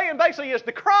what we're saying basically is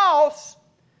the cross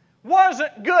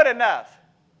wasn't good enough.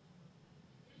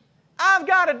 I've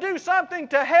got to do something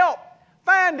to help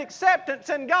find acceptance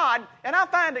in God, and I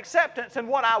find acceptance in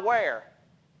what I wear.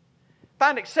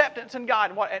 Find acceptance in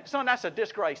God. And son, that's a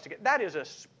disgrace to get. That is a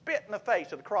spit in the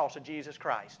face of the cross of Jesus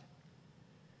Christ.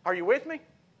 Are you with me?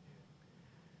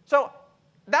 So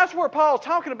that's where Paul's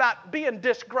talking about being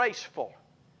disgraceful.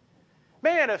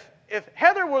 Man, if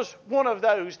Heather was one of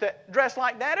those that dressed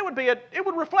like that, it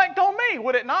would reflect on me,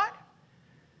 would it not?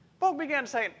 Folk began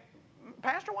saying,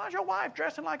 Pastor, why is your wife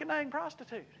dressing like a dang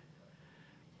prostitute?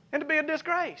 And to be a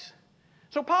disgrace.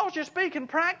 So Paul's just speaking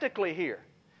practically here.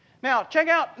 Now, check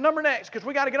out number next, because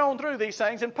we got to get on through these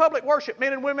things. In public worship,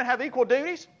 men and women have equal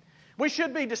duties. We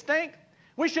should be distinct.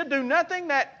 We should do nothing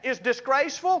that is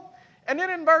disgraceful. And then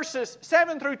in verses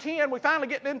 7 through 10, we finally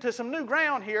get into some new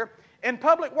ground here. In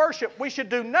public worship, we should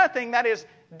do nothing that is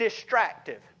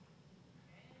distractive.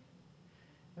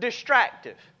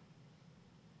 Distractive.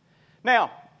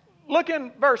 Now, look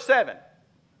in verse 7.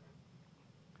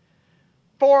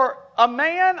 For a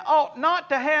man ought not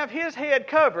to have his head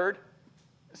covered,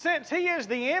 since he is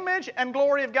the image and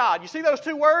glory of God. You see those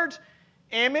two words?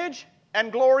 Image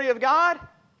and glory of God.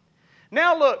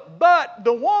 Now look, but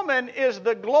the woman is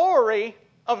the glory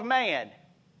of man.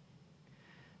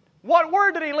 What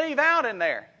word did he leave out in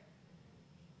there?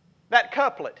 That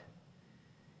couplet.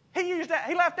 He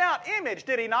left out image,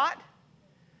 did he not?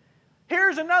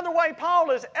 Here's another way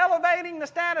Paul is elevating the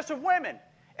status of women.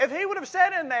 If he would have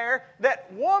said in there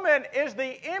that woman is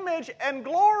the image and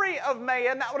glory of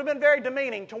man, that would have been very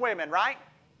demeaning to women, right?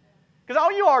 Because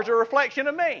all you are is a reflection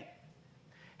of me.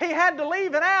 He had to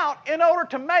leave it out in order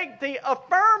to make the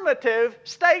affirmative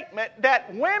statement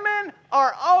that women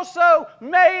are also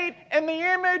made in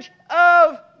the image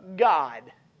of God.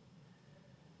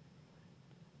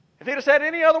 If he'd have said it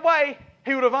any other way,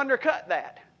 he would have undercut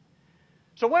that.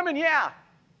 So women, yeah,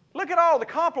 look at all the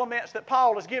compliments that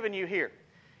Paul has given you here.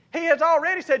 He has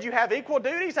already said you have equal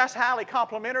duties. That's highly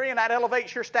complimentary, and that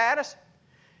elevates your status.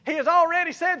 He has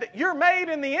already said that you're made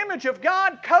in the image of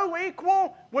God,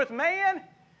 co-equal with man.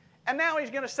 And now he's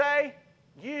going to say,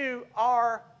 you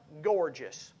are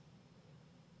gorgeous.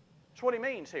 That's what he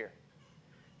means here.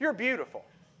 You're beautiful.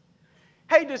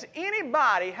 Hey, does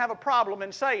anybody have a problem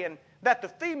in saying that the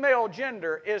female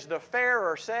gender is the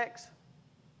fairer sex?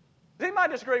 Does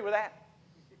anybody disagree with that?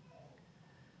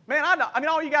 Man, I mean,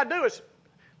 all you got to do is,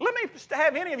 let me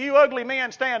have any of you ugly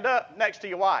men stand up next to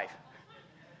your wife.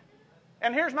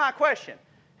 And here's my question.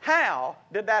 How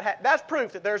did that happen? That's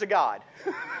proof that there's a God.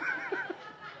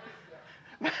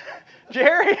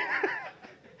 Jerry,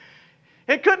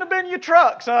 it couldn't have been your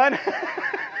truck, son.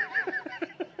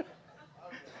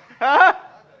 Huh?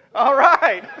 All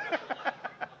right.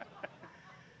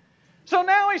 So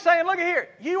now he's saying, look at here.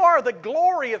 You are the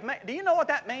glory of man. Do you know what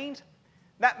that means?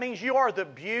 That means you are the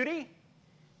beauty.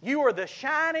 You are the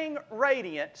shining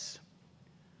radiance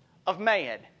of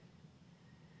man.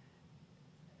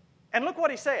 And look what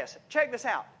he says. Check this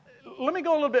out. Let me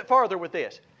go a little bit farther with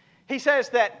this. He says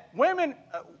that women,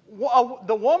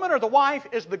 the woman or the wife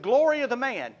is the glory of the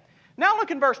man. Now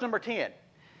look in verse number 10.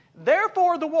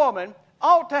 Therefore the woman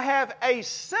ought to have a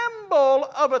symbol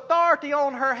of authority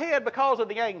on her head because of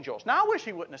the angels. Now I wish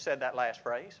he wouldn't have said that last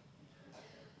phrase.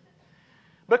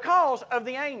 Because of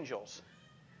the angels.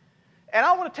 And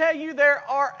I want to tell you there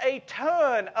are a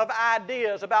ton of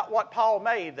ideas about what Paul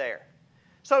made there.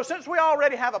 So since we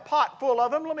already have a pot full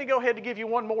of them, let me go ahead and give you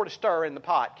one more to stir in the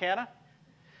pot, can I?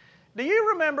 Do you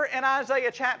remember in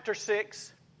Isaiah chapter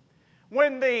 6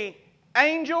 when the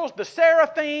angels, the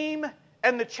seraphim,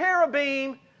 and the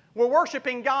cherubim were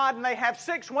worshiping God and they have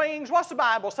 6 wings? What's the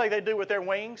Bible say they do with their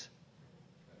wings?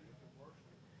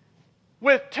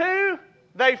 With 2,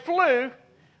 they flew.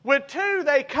 With 2,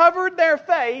 they covered their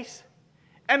face.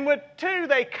 And with 2,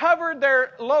 they covered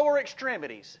their lower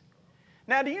extremities.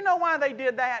 Now, do you know why they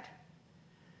did that?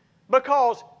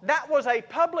 Because that was a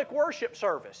public worship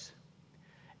service.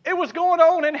 It was going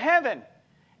on in heaven.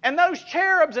 And those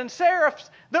cherubs and seraphs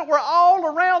that were all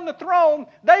around the throne,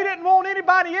 they didn't want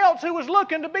anybody else who was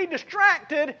looking to be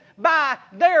distracted by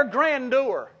their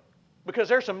grandeur. Because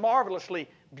they're some marvelously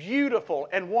beautiful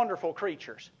and wonderful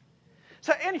creatures.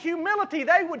 So in humility,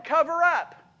 they would cover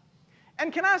up.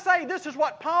 And can I say, this is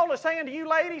what Paul is saying to you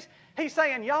ladies? He's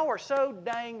saying, y'all are so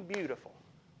dang beautiful.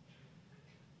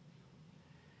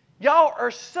 Y'all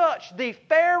are such the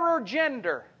fairer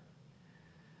gender.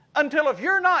 Until if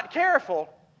you're not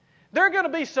careful, there are going to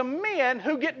be some men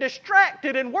who get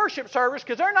distracted in worship service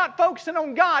because they're not focusing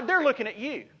on God, they're looking at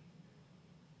you.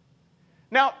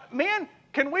 Now, men,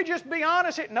 can we just be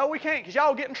honest? No, we can't, because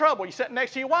y'all get in trouble. You're sitting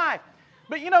next to your wife.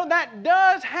 But you know, that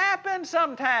does happen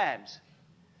sometimes.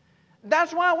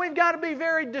 That's why we've got to be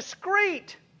very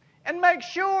discreet and make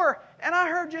sure. And I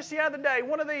heard just the other day,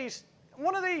 one of these,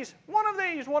 what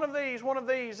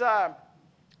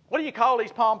do you call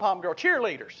these pom-pom girls?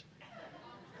 Cheerleaders.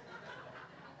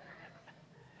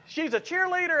 She's a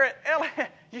cheerleader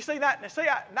at you see that? See,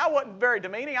 that wasn't very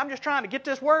demeaning. I'm just trying to get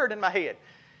this word in my head.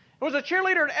 It was a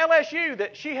cheerleader at LSU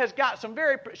that she's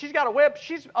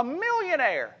a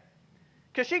millionaire.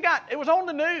 Because it was on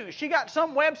the news. She got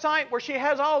some website where she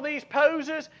has all these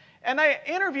poses, and they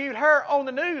interviewed her on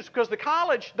the news because the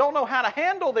college don't know how to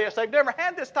handle this. They've never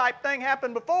had this type thing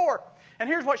happen before. And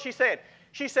here's what she said.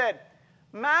 She said,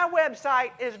 my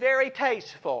website is very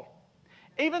tasteful.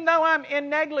 Even though I'm in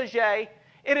negligee,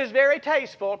 It is very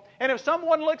tasteful. And if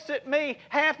someone looks at me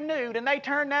half nude and they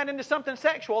turn that into something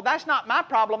sexual, that's not my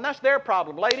problem. That's their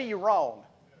problem. Lady, you're wrong.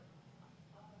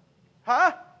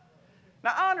 Huh?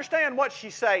 Now, I understand what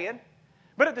she's saying.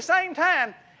 But at the same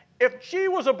time, if she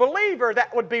was a believer,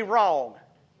 that would be wrong.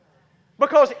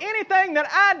 Because anything that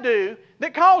I do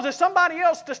that causes somebody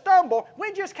else to stumble,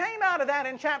 we just came out of that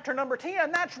in chapter number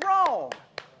 10. That's wrong.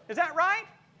 Is that right?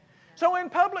 So in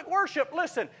public worship,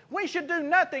 listen, we should do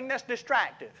nothing that's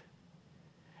distractive.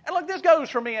 And look, this goes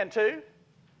for men too.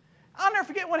 I'll never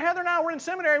forget when Heather and I were in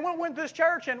seminary and we went to this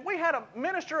church and we had a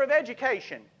minister of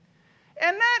education.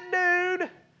 And that dude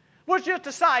was just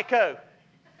a psycho.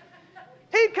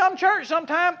 He'd come to church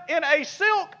sometime in a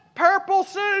silk purple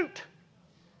suit.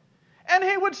 And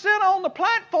he would sit on the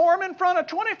platform in front of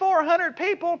 2,400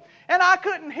 people, and I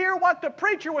couldn't hear what the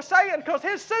preacher was saying because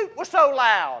his suit was so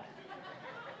loud.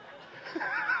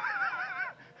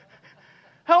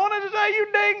 I wanted to say,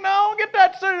 you ding dong, get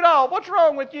that suit off. What's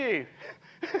wrong with you?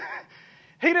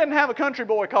 He didn't have a country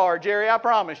boy card, Jerry, I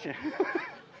promise you.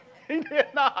 He did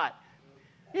not.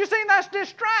 You see, that's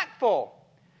distractful.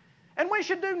 And we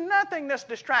should do nothing that's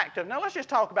distractive. Now, let's just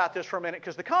talk about this for a minute,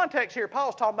 because the context here,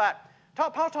 Paul's talking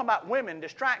about women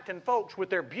distracting folks with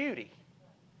their beauty.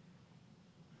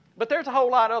 But there's a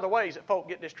whole lot of other ways that folk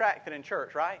get distracted in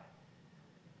church, right?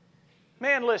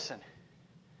 Man, listen.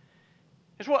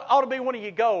 It's what ought to be one of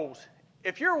your goals.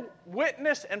 If your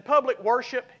witness and public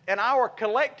worship and our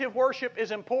collective worship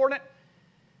is important,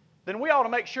 then we ought to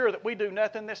make sure that we do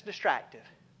nothing that's distractive.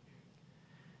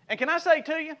 And can I say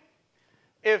to you,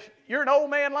 if you're an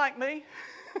old man like me,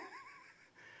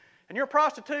 and you're a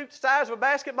prostitute the size of a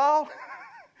basketball,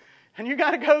 and you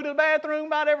got to go to the bathroom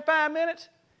about every 5 minutes,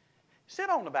 sit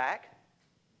on the back.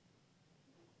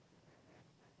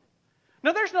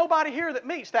 Now, there's nobody here that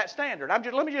meets that standard.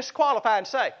 Let me just qualify and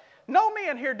say, no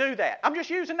men here do that. I'm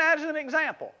just using that as an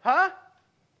example. Huh?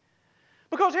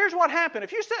 Because here's what happened.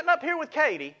 If you're sitting up here with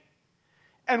Katie,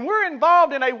 and we're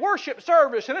involved in a worship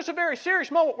service, and it's a very serious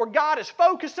moment where God is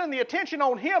focusing the attention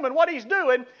on Him and what He's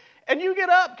doing, and you get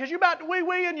up because you're about to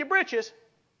wee-wee in your britches,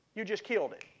 you just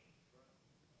killed it.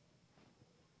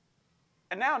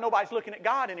 And now nobody's looking at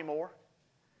God anymore.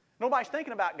 Nobody's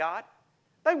thinking about God.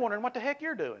 They're wondering what the heck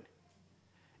you're doing.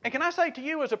 And can I say to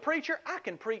you as a preacher, I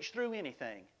can preach through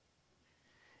anything.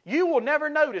 You will never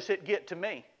notice it get to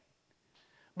me.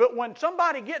 But when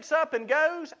somebody gets up and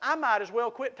goes, I might as well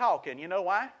quit talking. You know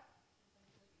why?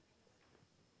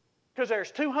 Because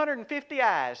there's 250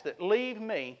 eyes that leave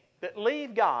me, that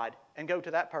leave God, and go to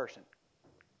that person.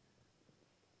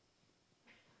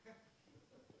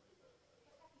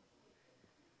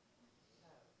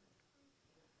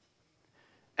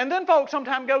 And then folks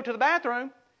sometimes go to the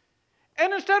bathroom,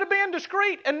 and instead of being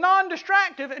discreet and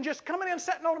non-distractive and just coming in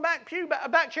sitting on a back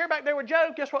chair back there with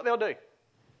Joe, guess what they'll do?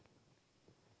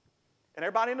 And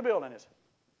everybody in the building is.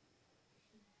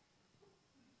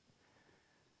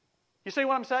 You see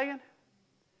what I'm saying?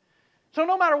 So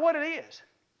no matter what it is,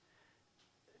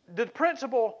 the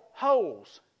principle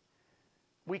holds.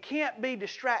 We can't be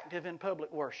distractive in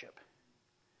public worship.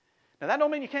 Now, that don't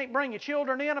mean you can't bring your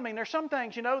children in. I mean, there's some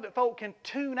things, that folk can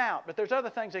tune out, but there's other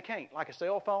things they can't, like a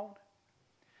cell phone.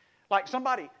 Like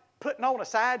somebody putting on a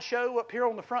sideshow up here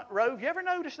on the front row. Have you ever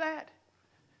noticed that?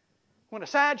 When a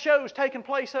sideshow is taking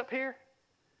place up here?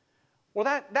 Well,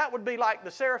 that would be like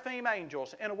the seraphim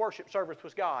angels in a worship service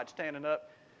with God standing up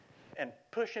and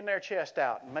pushing their chest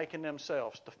out and making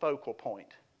themselves the focal point.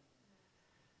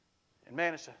 And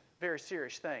man, it's a very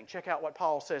serious thing. Check out what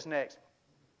Paul says next.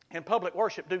 In public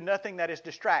worship, do nothing that is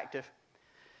distractive.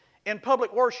 In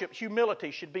public worship,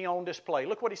 humility should be on display.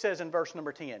 Look what he says in verse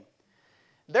number 10.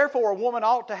 Therefore, a woman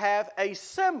ought to have a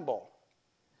symbol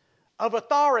of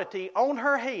authority on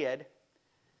her head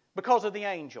because of the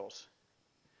angels.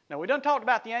 Now, we done talked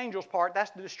about the angels part.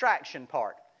 That's the distraction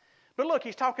part. But look,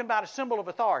 he's talking about a symbol of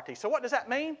authority. So what does that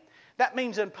mean? That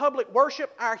means in public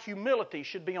worship, our humility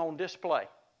should be on display.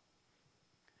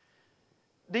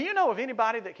 Do you know of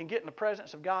anybody that can get in the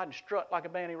presence of God and strut like a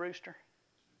banty rooster?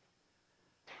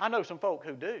 I know some folk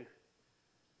who do,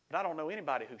 but I don't know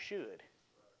anybody who should.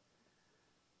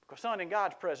 Because, son, in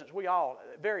God's presence, we all,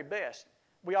 at very best,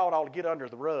 we ought to get under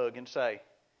the rug and say,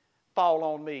 fall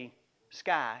on me,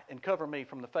 sky, and cover me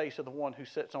from the face of the one who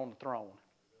sits on the throne.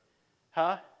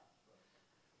 Huh?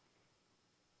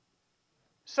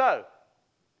 So,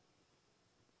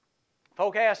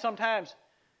 folk ask sometimes,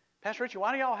 Pastor Richard,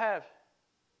 why do y'all have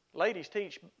ladies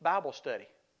teach Bible study?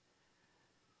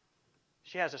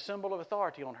 She has a symbol of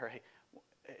authority on her head.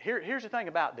 Here's the thing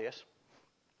about this.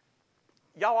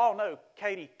 Y'all all know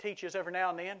Katie teaches every now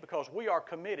and then because we are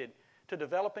committed to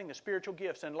developing the spiritual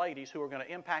gifts in ladies who are going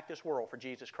to impact this world for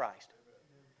Jesus Christ.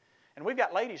 And we've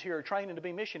got ladies here who are training to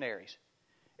be missionaries.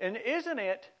 And isn't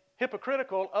it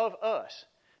hypocritical of us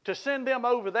to send them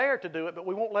over there to do it, but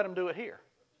we won't let them do it here?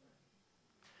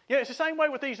 Yeah, it's the same way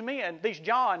with these men, these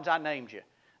Johns I named you,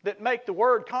 that make the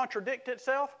word contradict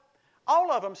itself. All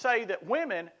of them say that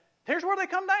women, here's where they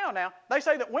come down now. They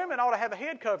say that women ought to have a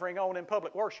head covering on in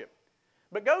public worship.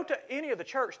 But go to any of the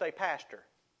church they pastor.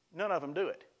 None of them do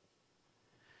it.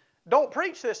 Don't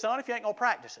preach this, son, if you ain't going to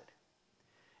practice it.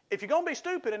 If you're going to be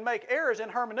stupid and make errors in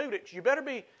hermeneutics, you better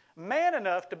be man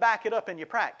enough to back it up in your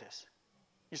practice.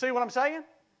 You see what I'm saying?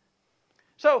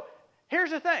 So,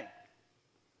 here's the thing.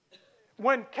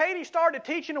 When Katie started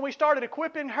teaching and we started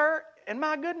equipping her, and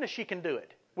my goodness, she can do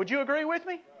it. Would you agree with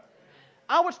me?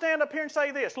 I would stand up here and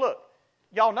say this. Look,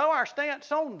 y'all know our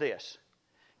stance on this.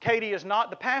 Katie is not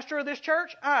the pastor of this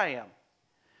church. I am.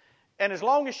 And as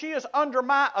long as she is under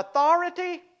my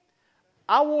authority,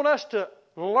 I want us to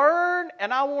learn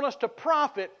and I want us to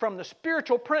profit from the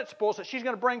spiritual principles that she's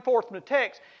going to bring forth from the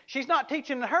text. She's not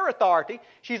teaching in her authority.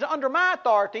 She's under my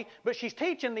authority, but she's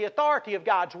teaching the authority of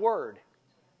God's Word.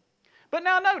 But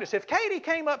now notice, if Katie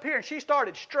came up here and she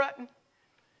started strutting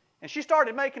and she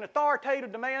started making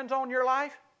authoritative demands on your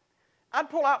life, I'd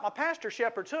pull out my pastor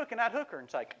shepherd's hook and I'd hook her and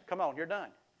say, come on, you're done.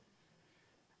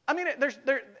 I mean, is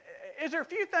there a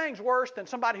few things worse than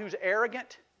somebody who's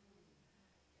arrogant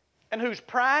and who's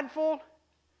prideful,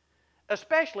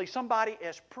 especially somebody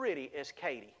as pretty as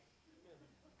Katie?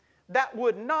 That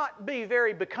would not be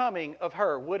very becoming of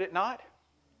her, would it not?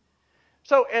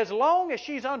 So as long as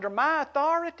she's under my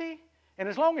authority, and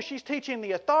as long as she's teaching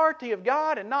the authority of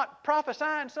God and not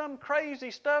prophesying some crazy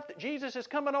stuff that Jesus is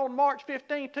coming on March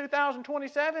 15,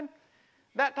 2027,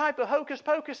 that type of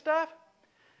hocus-pocus stuff,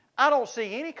 I don't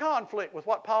see any conflict with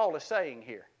what Paul is saying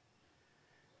here.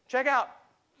 Check out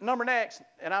number next,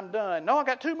 and I'm done. No, I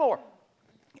got two more.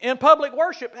 In public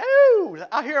worship,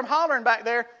 I hear them hollering back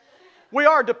there. We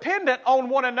are dependent on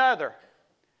one another.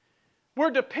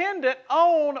 We're dependent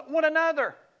on one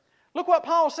another. Look what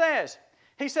Paul says.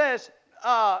 He says,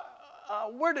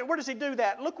 where does he do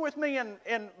that? Look with me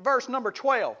in verse number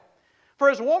 12. For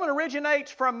as woman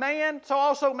originates from man, so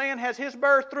also man has his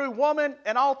birth through woman,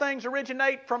 and all things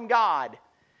originate from God.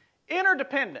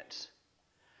 Interdependence.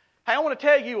 Hey, I want to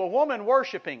tell you, a woman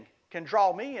worshiping can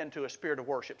draw me into a spirit of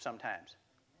worship sometimes.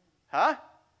 Huh?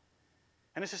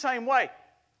 And it's the same way.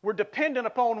 We're dependent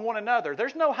upon one another.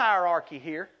 There's no hierarchy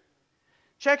here.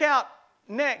 Check out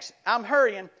next. I'm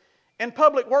hurrying. In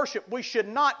public worship, we should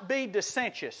not be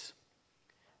dissentious.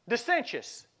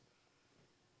 Dissentious.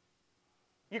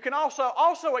 You can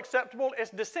also acceptable as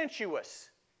dissentious.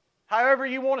 However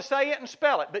you want to say it and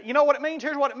spell it. But you know what it means?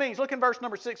 Here's what it means. Look in verse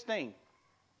number 16.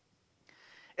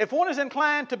 If one is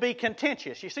inclined to be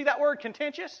contentious, you see that word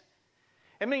contentious?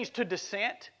 It means to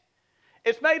dissent.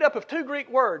 It's made up of two Greek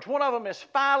words. One of them is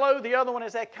philo, the other one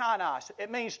is ekinos.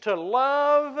 It means to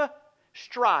love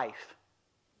strife.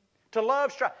 To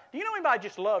love strife. Do you know anybody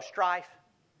just loves strife?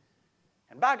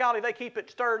 And by golly, they keep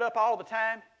it stirred up all the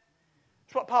time.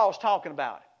 That's what Paul's talking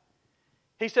about.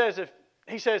 He says,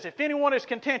 if anyone is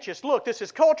contentious, look, this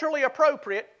is culturally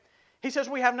appropriate. He says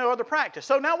we have no other practice.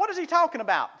 So now what is he talking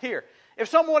about here? If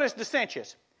someone is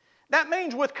dissentious, that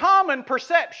means with common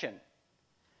perception.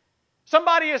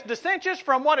 Somebody is dissentious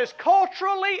from what is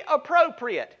culturally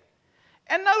appropriate.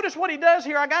 And notice what he does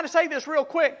here. I got to say this real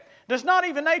quick. Does not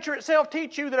even nature itself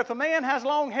teach you that if a man has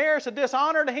long hair, it's a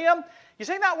dishonor to him? You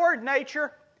see that word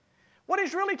nature? What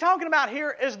he's really talking about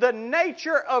here is the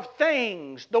nature of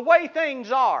things, the way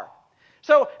things are.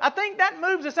 So I think that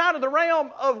moves us out of the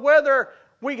realm of whether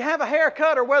we have a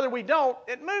haircut or whether we don't.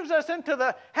 It moves us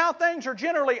into how things are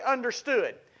generally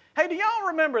understood. Hey, do y'all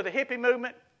remember the hippie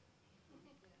movement?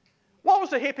 What was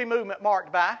the hippie movement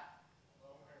marked by?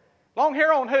 Long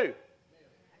hair on who?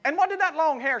 And what did that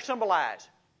long hair symbolize?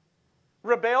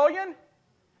 Rebellion.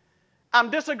 I'm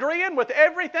disagreeing with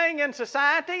everything in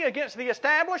society against the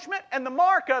establishment, and the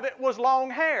mark of it was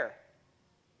long hair.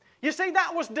 You see,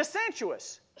 that was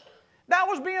dissentious. That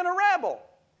was being a rebel.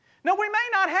 Now, we may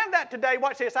not have that today.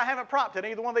 Watch this. I haven't prompted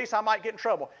either one of these, so I might get in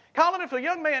trouble. Colin, if a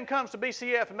young man comes to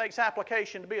BCF and makes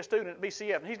application to be a student at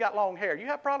BCF, and he's got long hair, you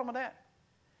have a problem with that?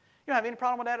 You don't have any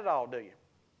problem with that at all, do you?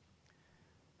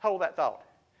 Hold that thought.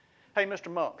 Hey,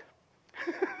 Mr. Monk.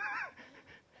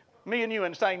 Me and you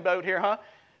in the same boat here, huh?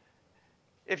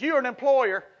 If you're an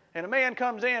employer and a man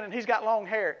comes in and he's got long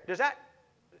hair, does that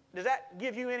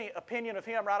give you any opinion of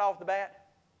him right off the bat?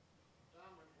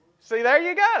 See, there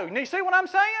you go. You see what I'm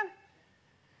saying?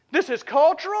 This is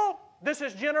cultural. This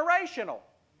is generational.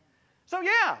 So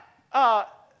yeah,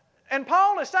 and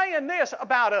Paul is saying this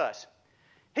about us.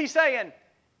 He's saying,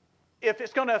 if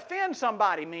it's going to offend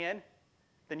somebody, men,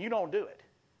 then you don't do it.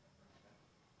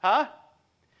 Huh?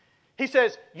 He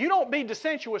says, you don't be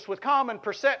dissensuous with common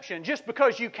perception just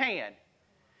because you can.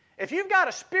 If you've got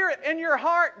a spirit in your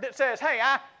heart that says, hey,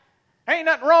 ain't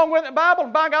nothing wrong with the Bible,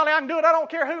 and by golly, I can do it, I don't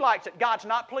care who likes it, God's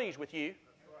not pleased with you.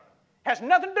 Has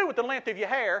nothing to do with the length of your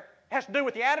hair. Has to do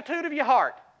with the attitude of your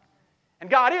heart. And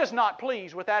God is not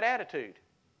pleased with that attitude.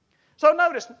 So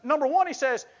notice, number one, he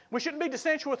says, we shouldn't be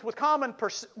dissensuous with common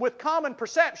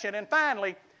perception, and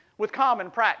finally, with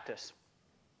common practice.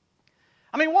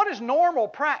 I mean, what is normal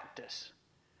practice?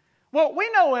 Well, we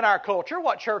know in our culture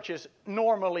what churches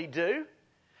normally do.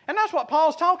 And that's what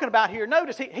Paul's talking about here.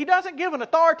 Notice, he doesn't give an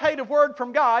authoritative word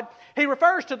from God. He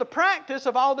refers to the practice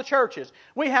of all the churches.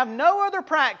 We have no other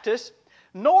practice,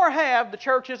 nor have the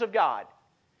churches of God.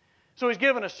 So he's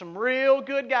given us some real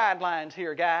good guidelines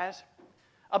here, guys,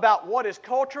 about what is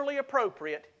culturally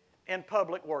appropriate in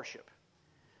public worship.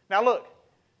 Now look,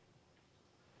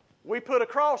 we put a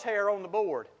crosshair on the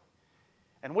board,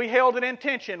 and we held it in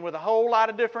tension with a whole lot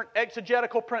of different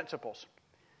exegetical principles.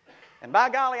 And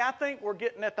by golly, I think we're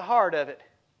getting at the heart of it.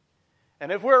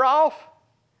 And if we're off,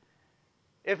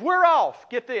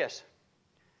 get this,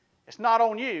 it's not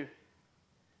on you,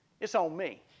 it's on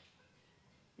me.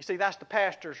 You see, that's the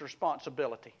pastor's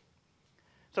responsibility.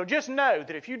 So just know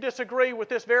that if you disagree with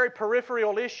this very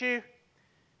peripheral issue,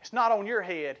 it's not on your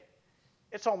head,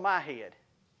 it's on my head.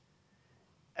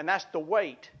 And that's the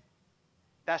weight,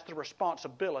 that's the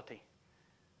responsibility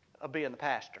of being the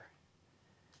pastor.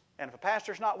 And if a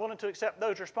pastor's not willing to accept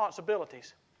those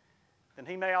responsibilities, then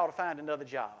he may ought to find another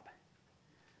job.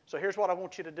 So here's what I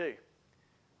want you to do.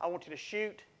 I want you to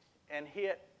shoot and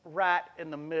hit right in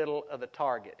the middle of the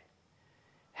target.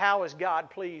 How is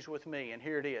God pleased with me? And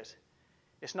here it is.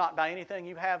 It's not by anything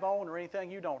you have on or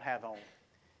anything you don't have on.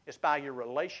 It's by your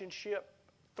relationship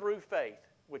through faith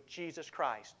with Jesus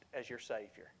Christ as your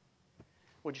Savior.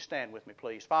 Would you stand with me,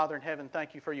 please? Father in heaven,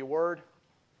 thank you for your word.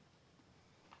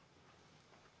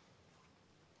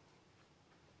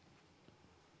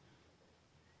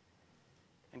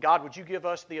 And God, would you give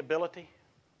us the ability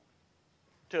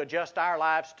to adjust our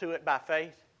lives to it by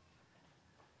faith?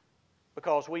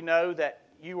 Because we know that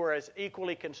you were as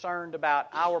equally concerned about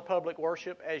our public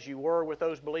worship as you were with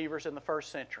those believers in the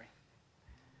first century.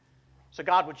 So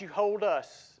God, would you hold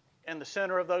us in the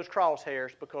center of those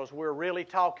crosshairs, because we're really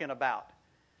talking about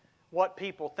what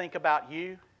people think about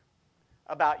you,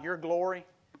 about your glory,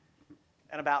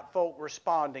 and about folk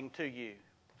responding to you.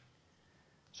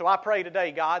 So I pray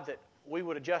today, God, that we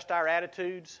would adjust our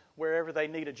attitudes wherever they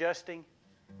need adjusting,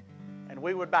 and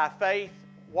we would by faith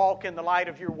walk in the light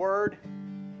of your word,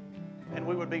 and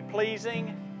we would be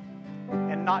pleasing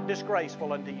and not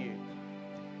disgraceful unto you.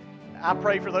 I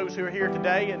pray for those who are here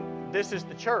today, and this is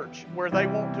the church where they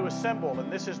want to assemble,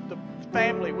 and this is the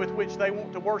family with which they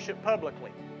want to worship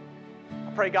publicly.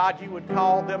 I pray, God, you would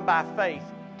call them by faith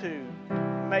to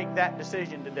make that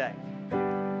decision today.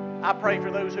 I pray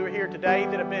for those who are here today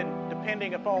that have been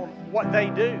depending upon what they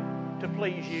do to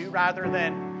please you rather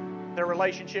than their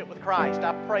relationship with Christ.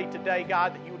 I pray today,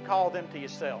 God, that you would call them to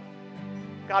yourself.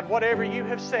 God, whatever you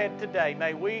have said today,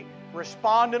 may we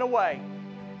respond in a way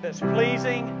that's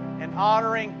pleasing and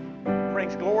honoring,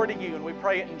 brings glory to you. And we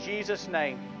pray it in Jesus'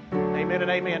 name. Amen and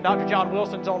amen. Dr. John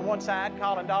Wilson's on one side,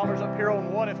 Colin Dollar's up here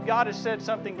on one. If God has said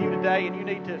something to you today and you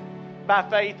need to, by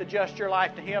faith, adjust your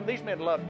life to Him, these men love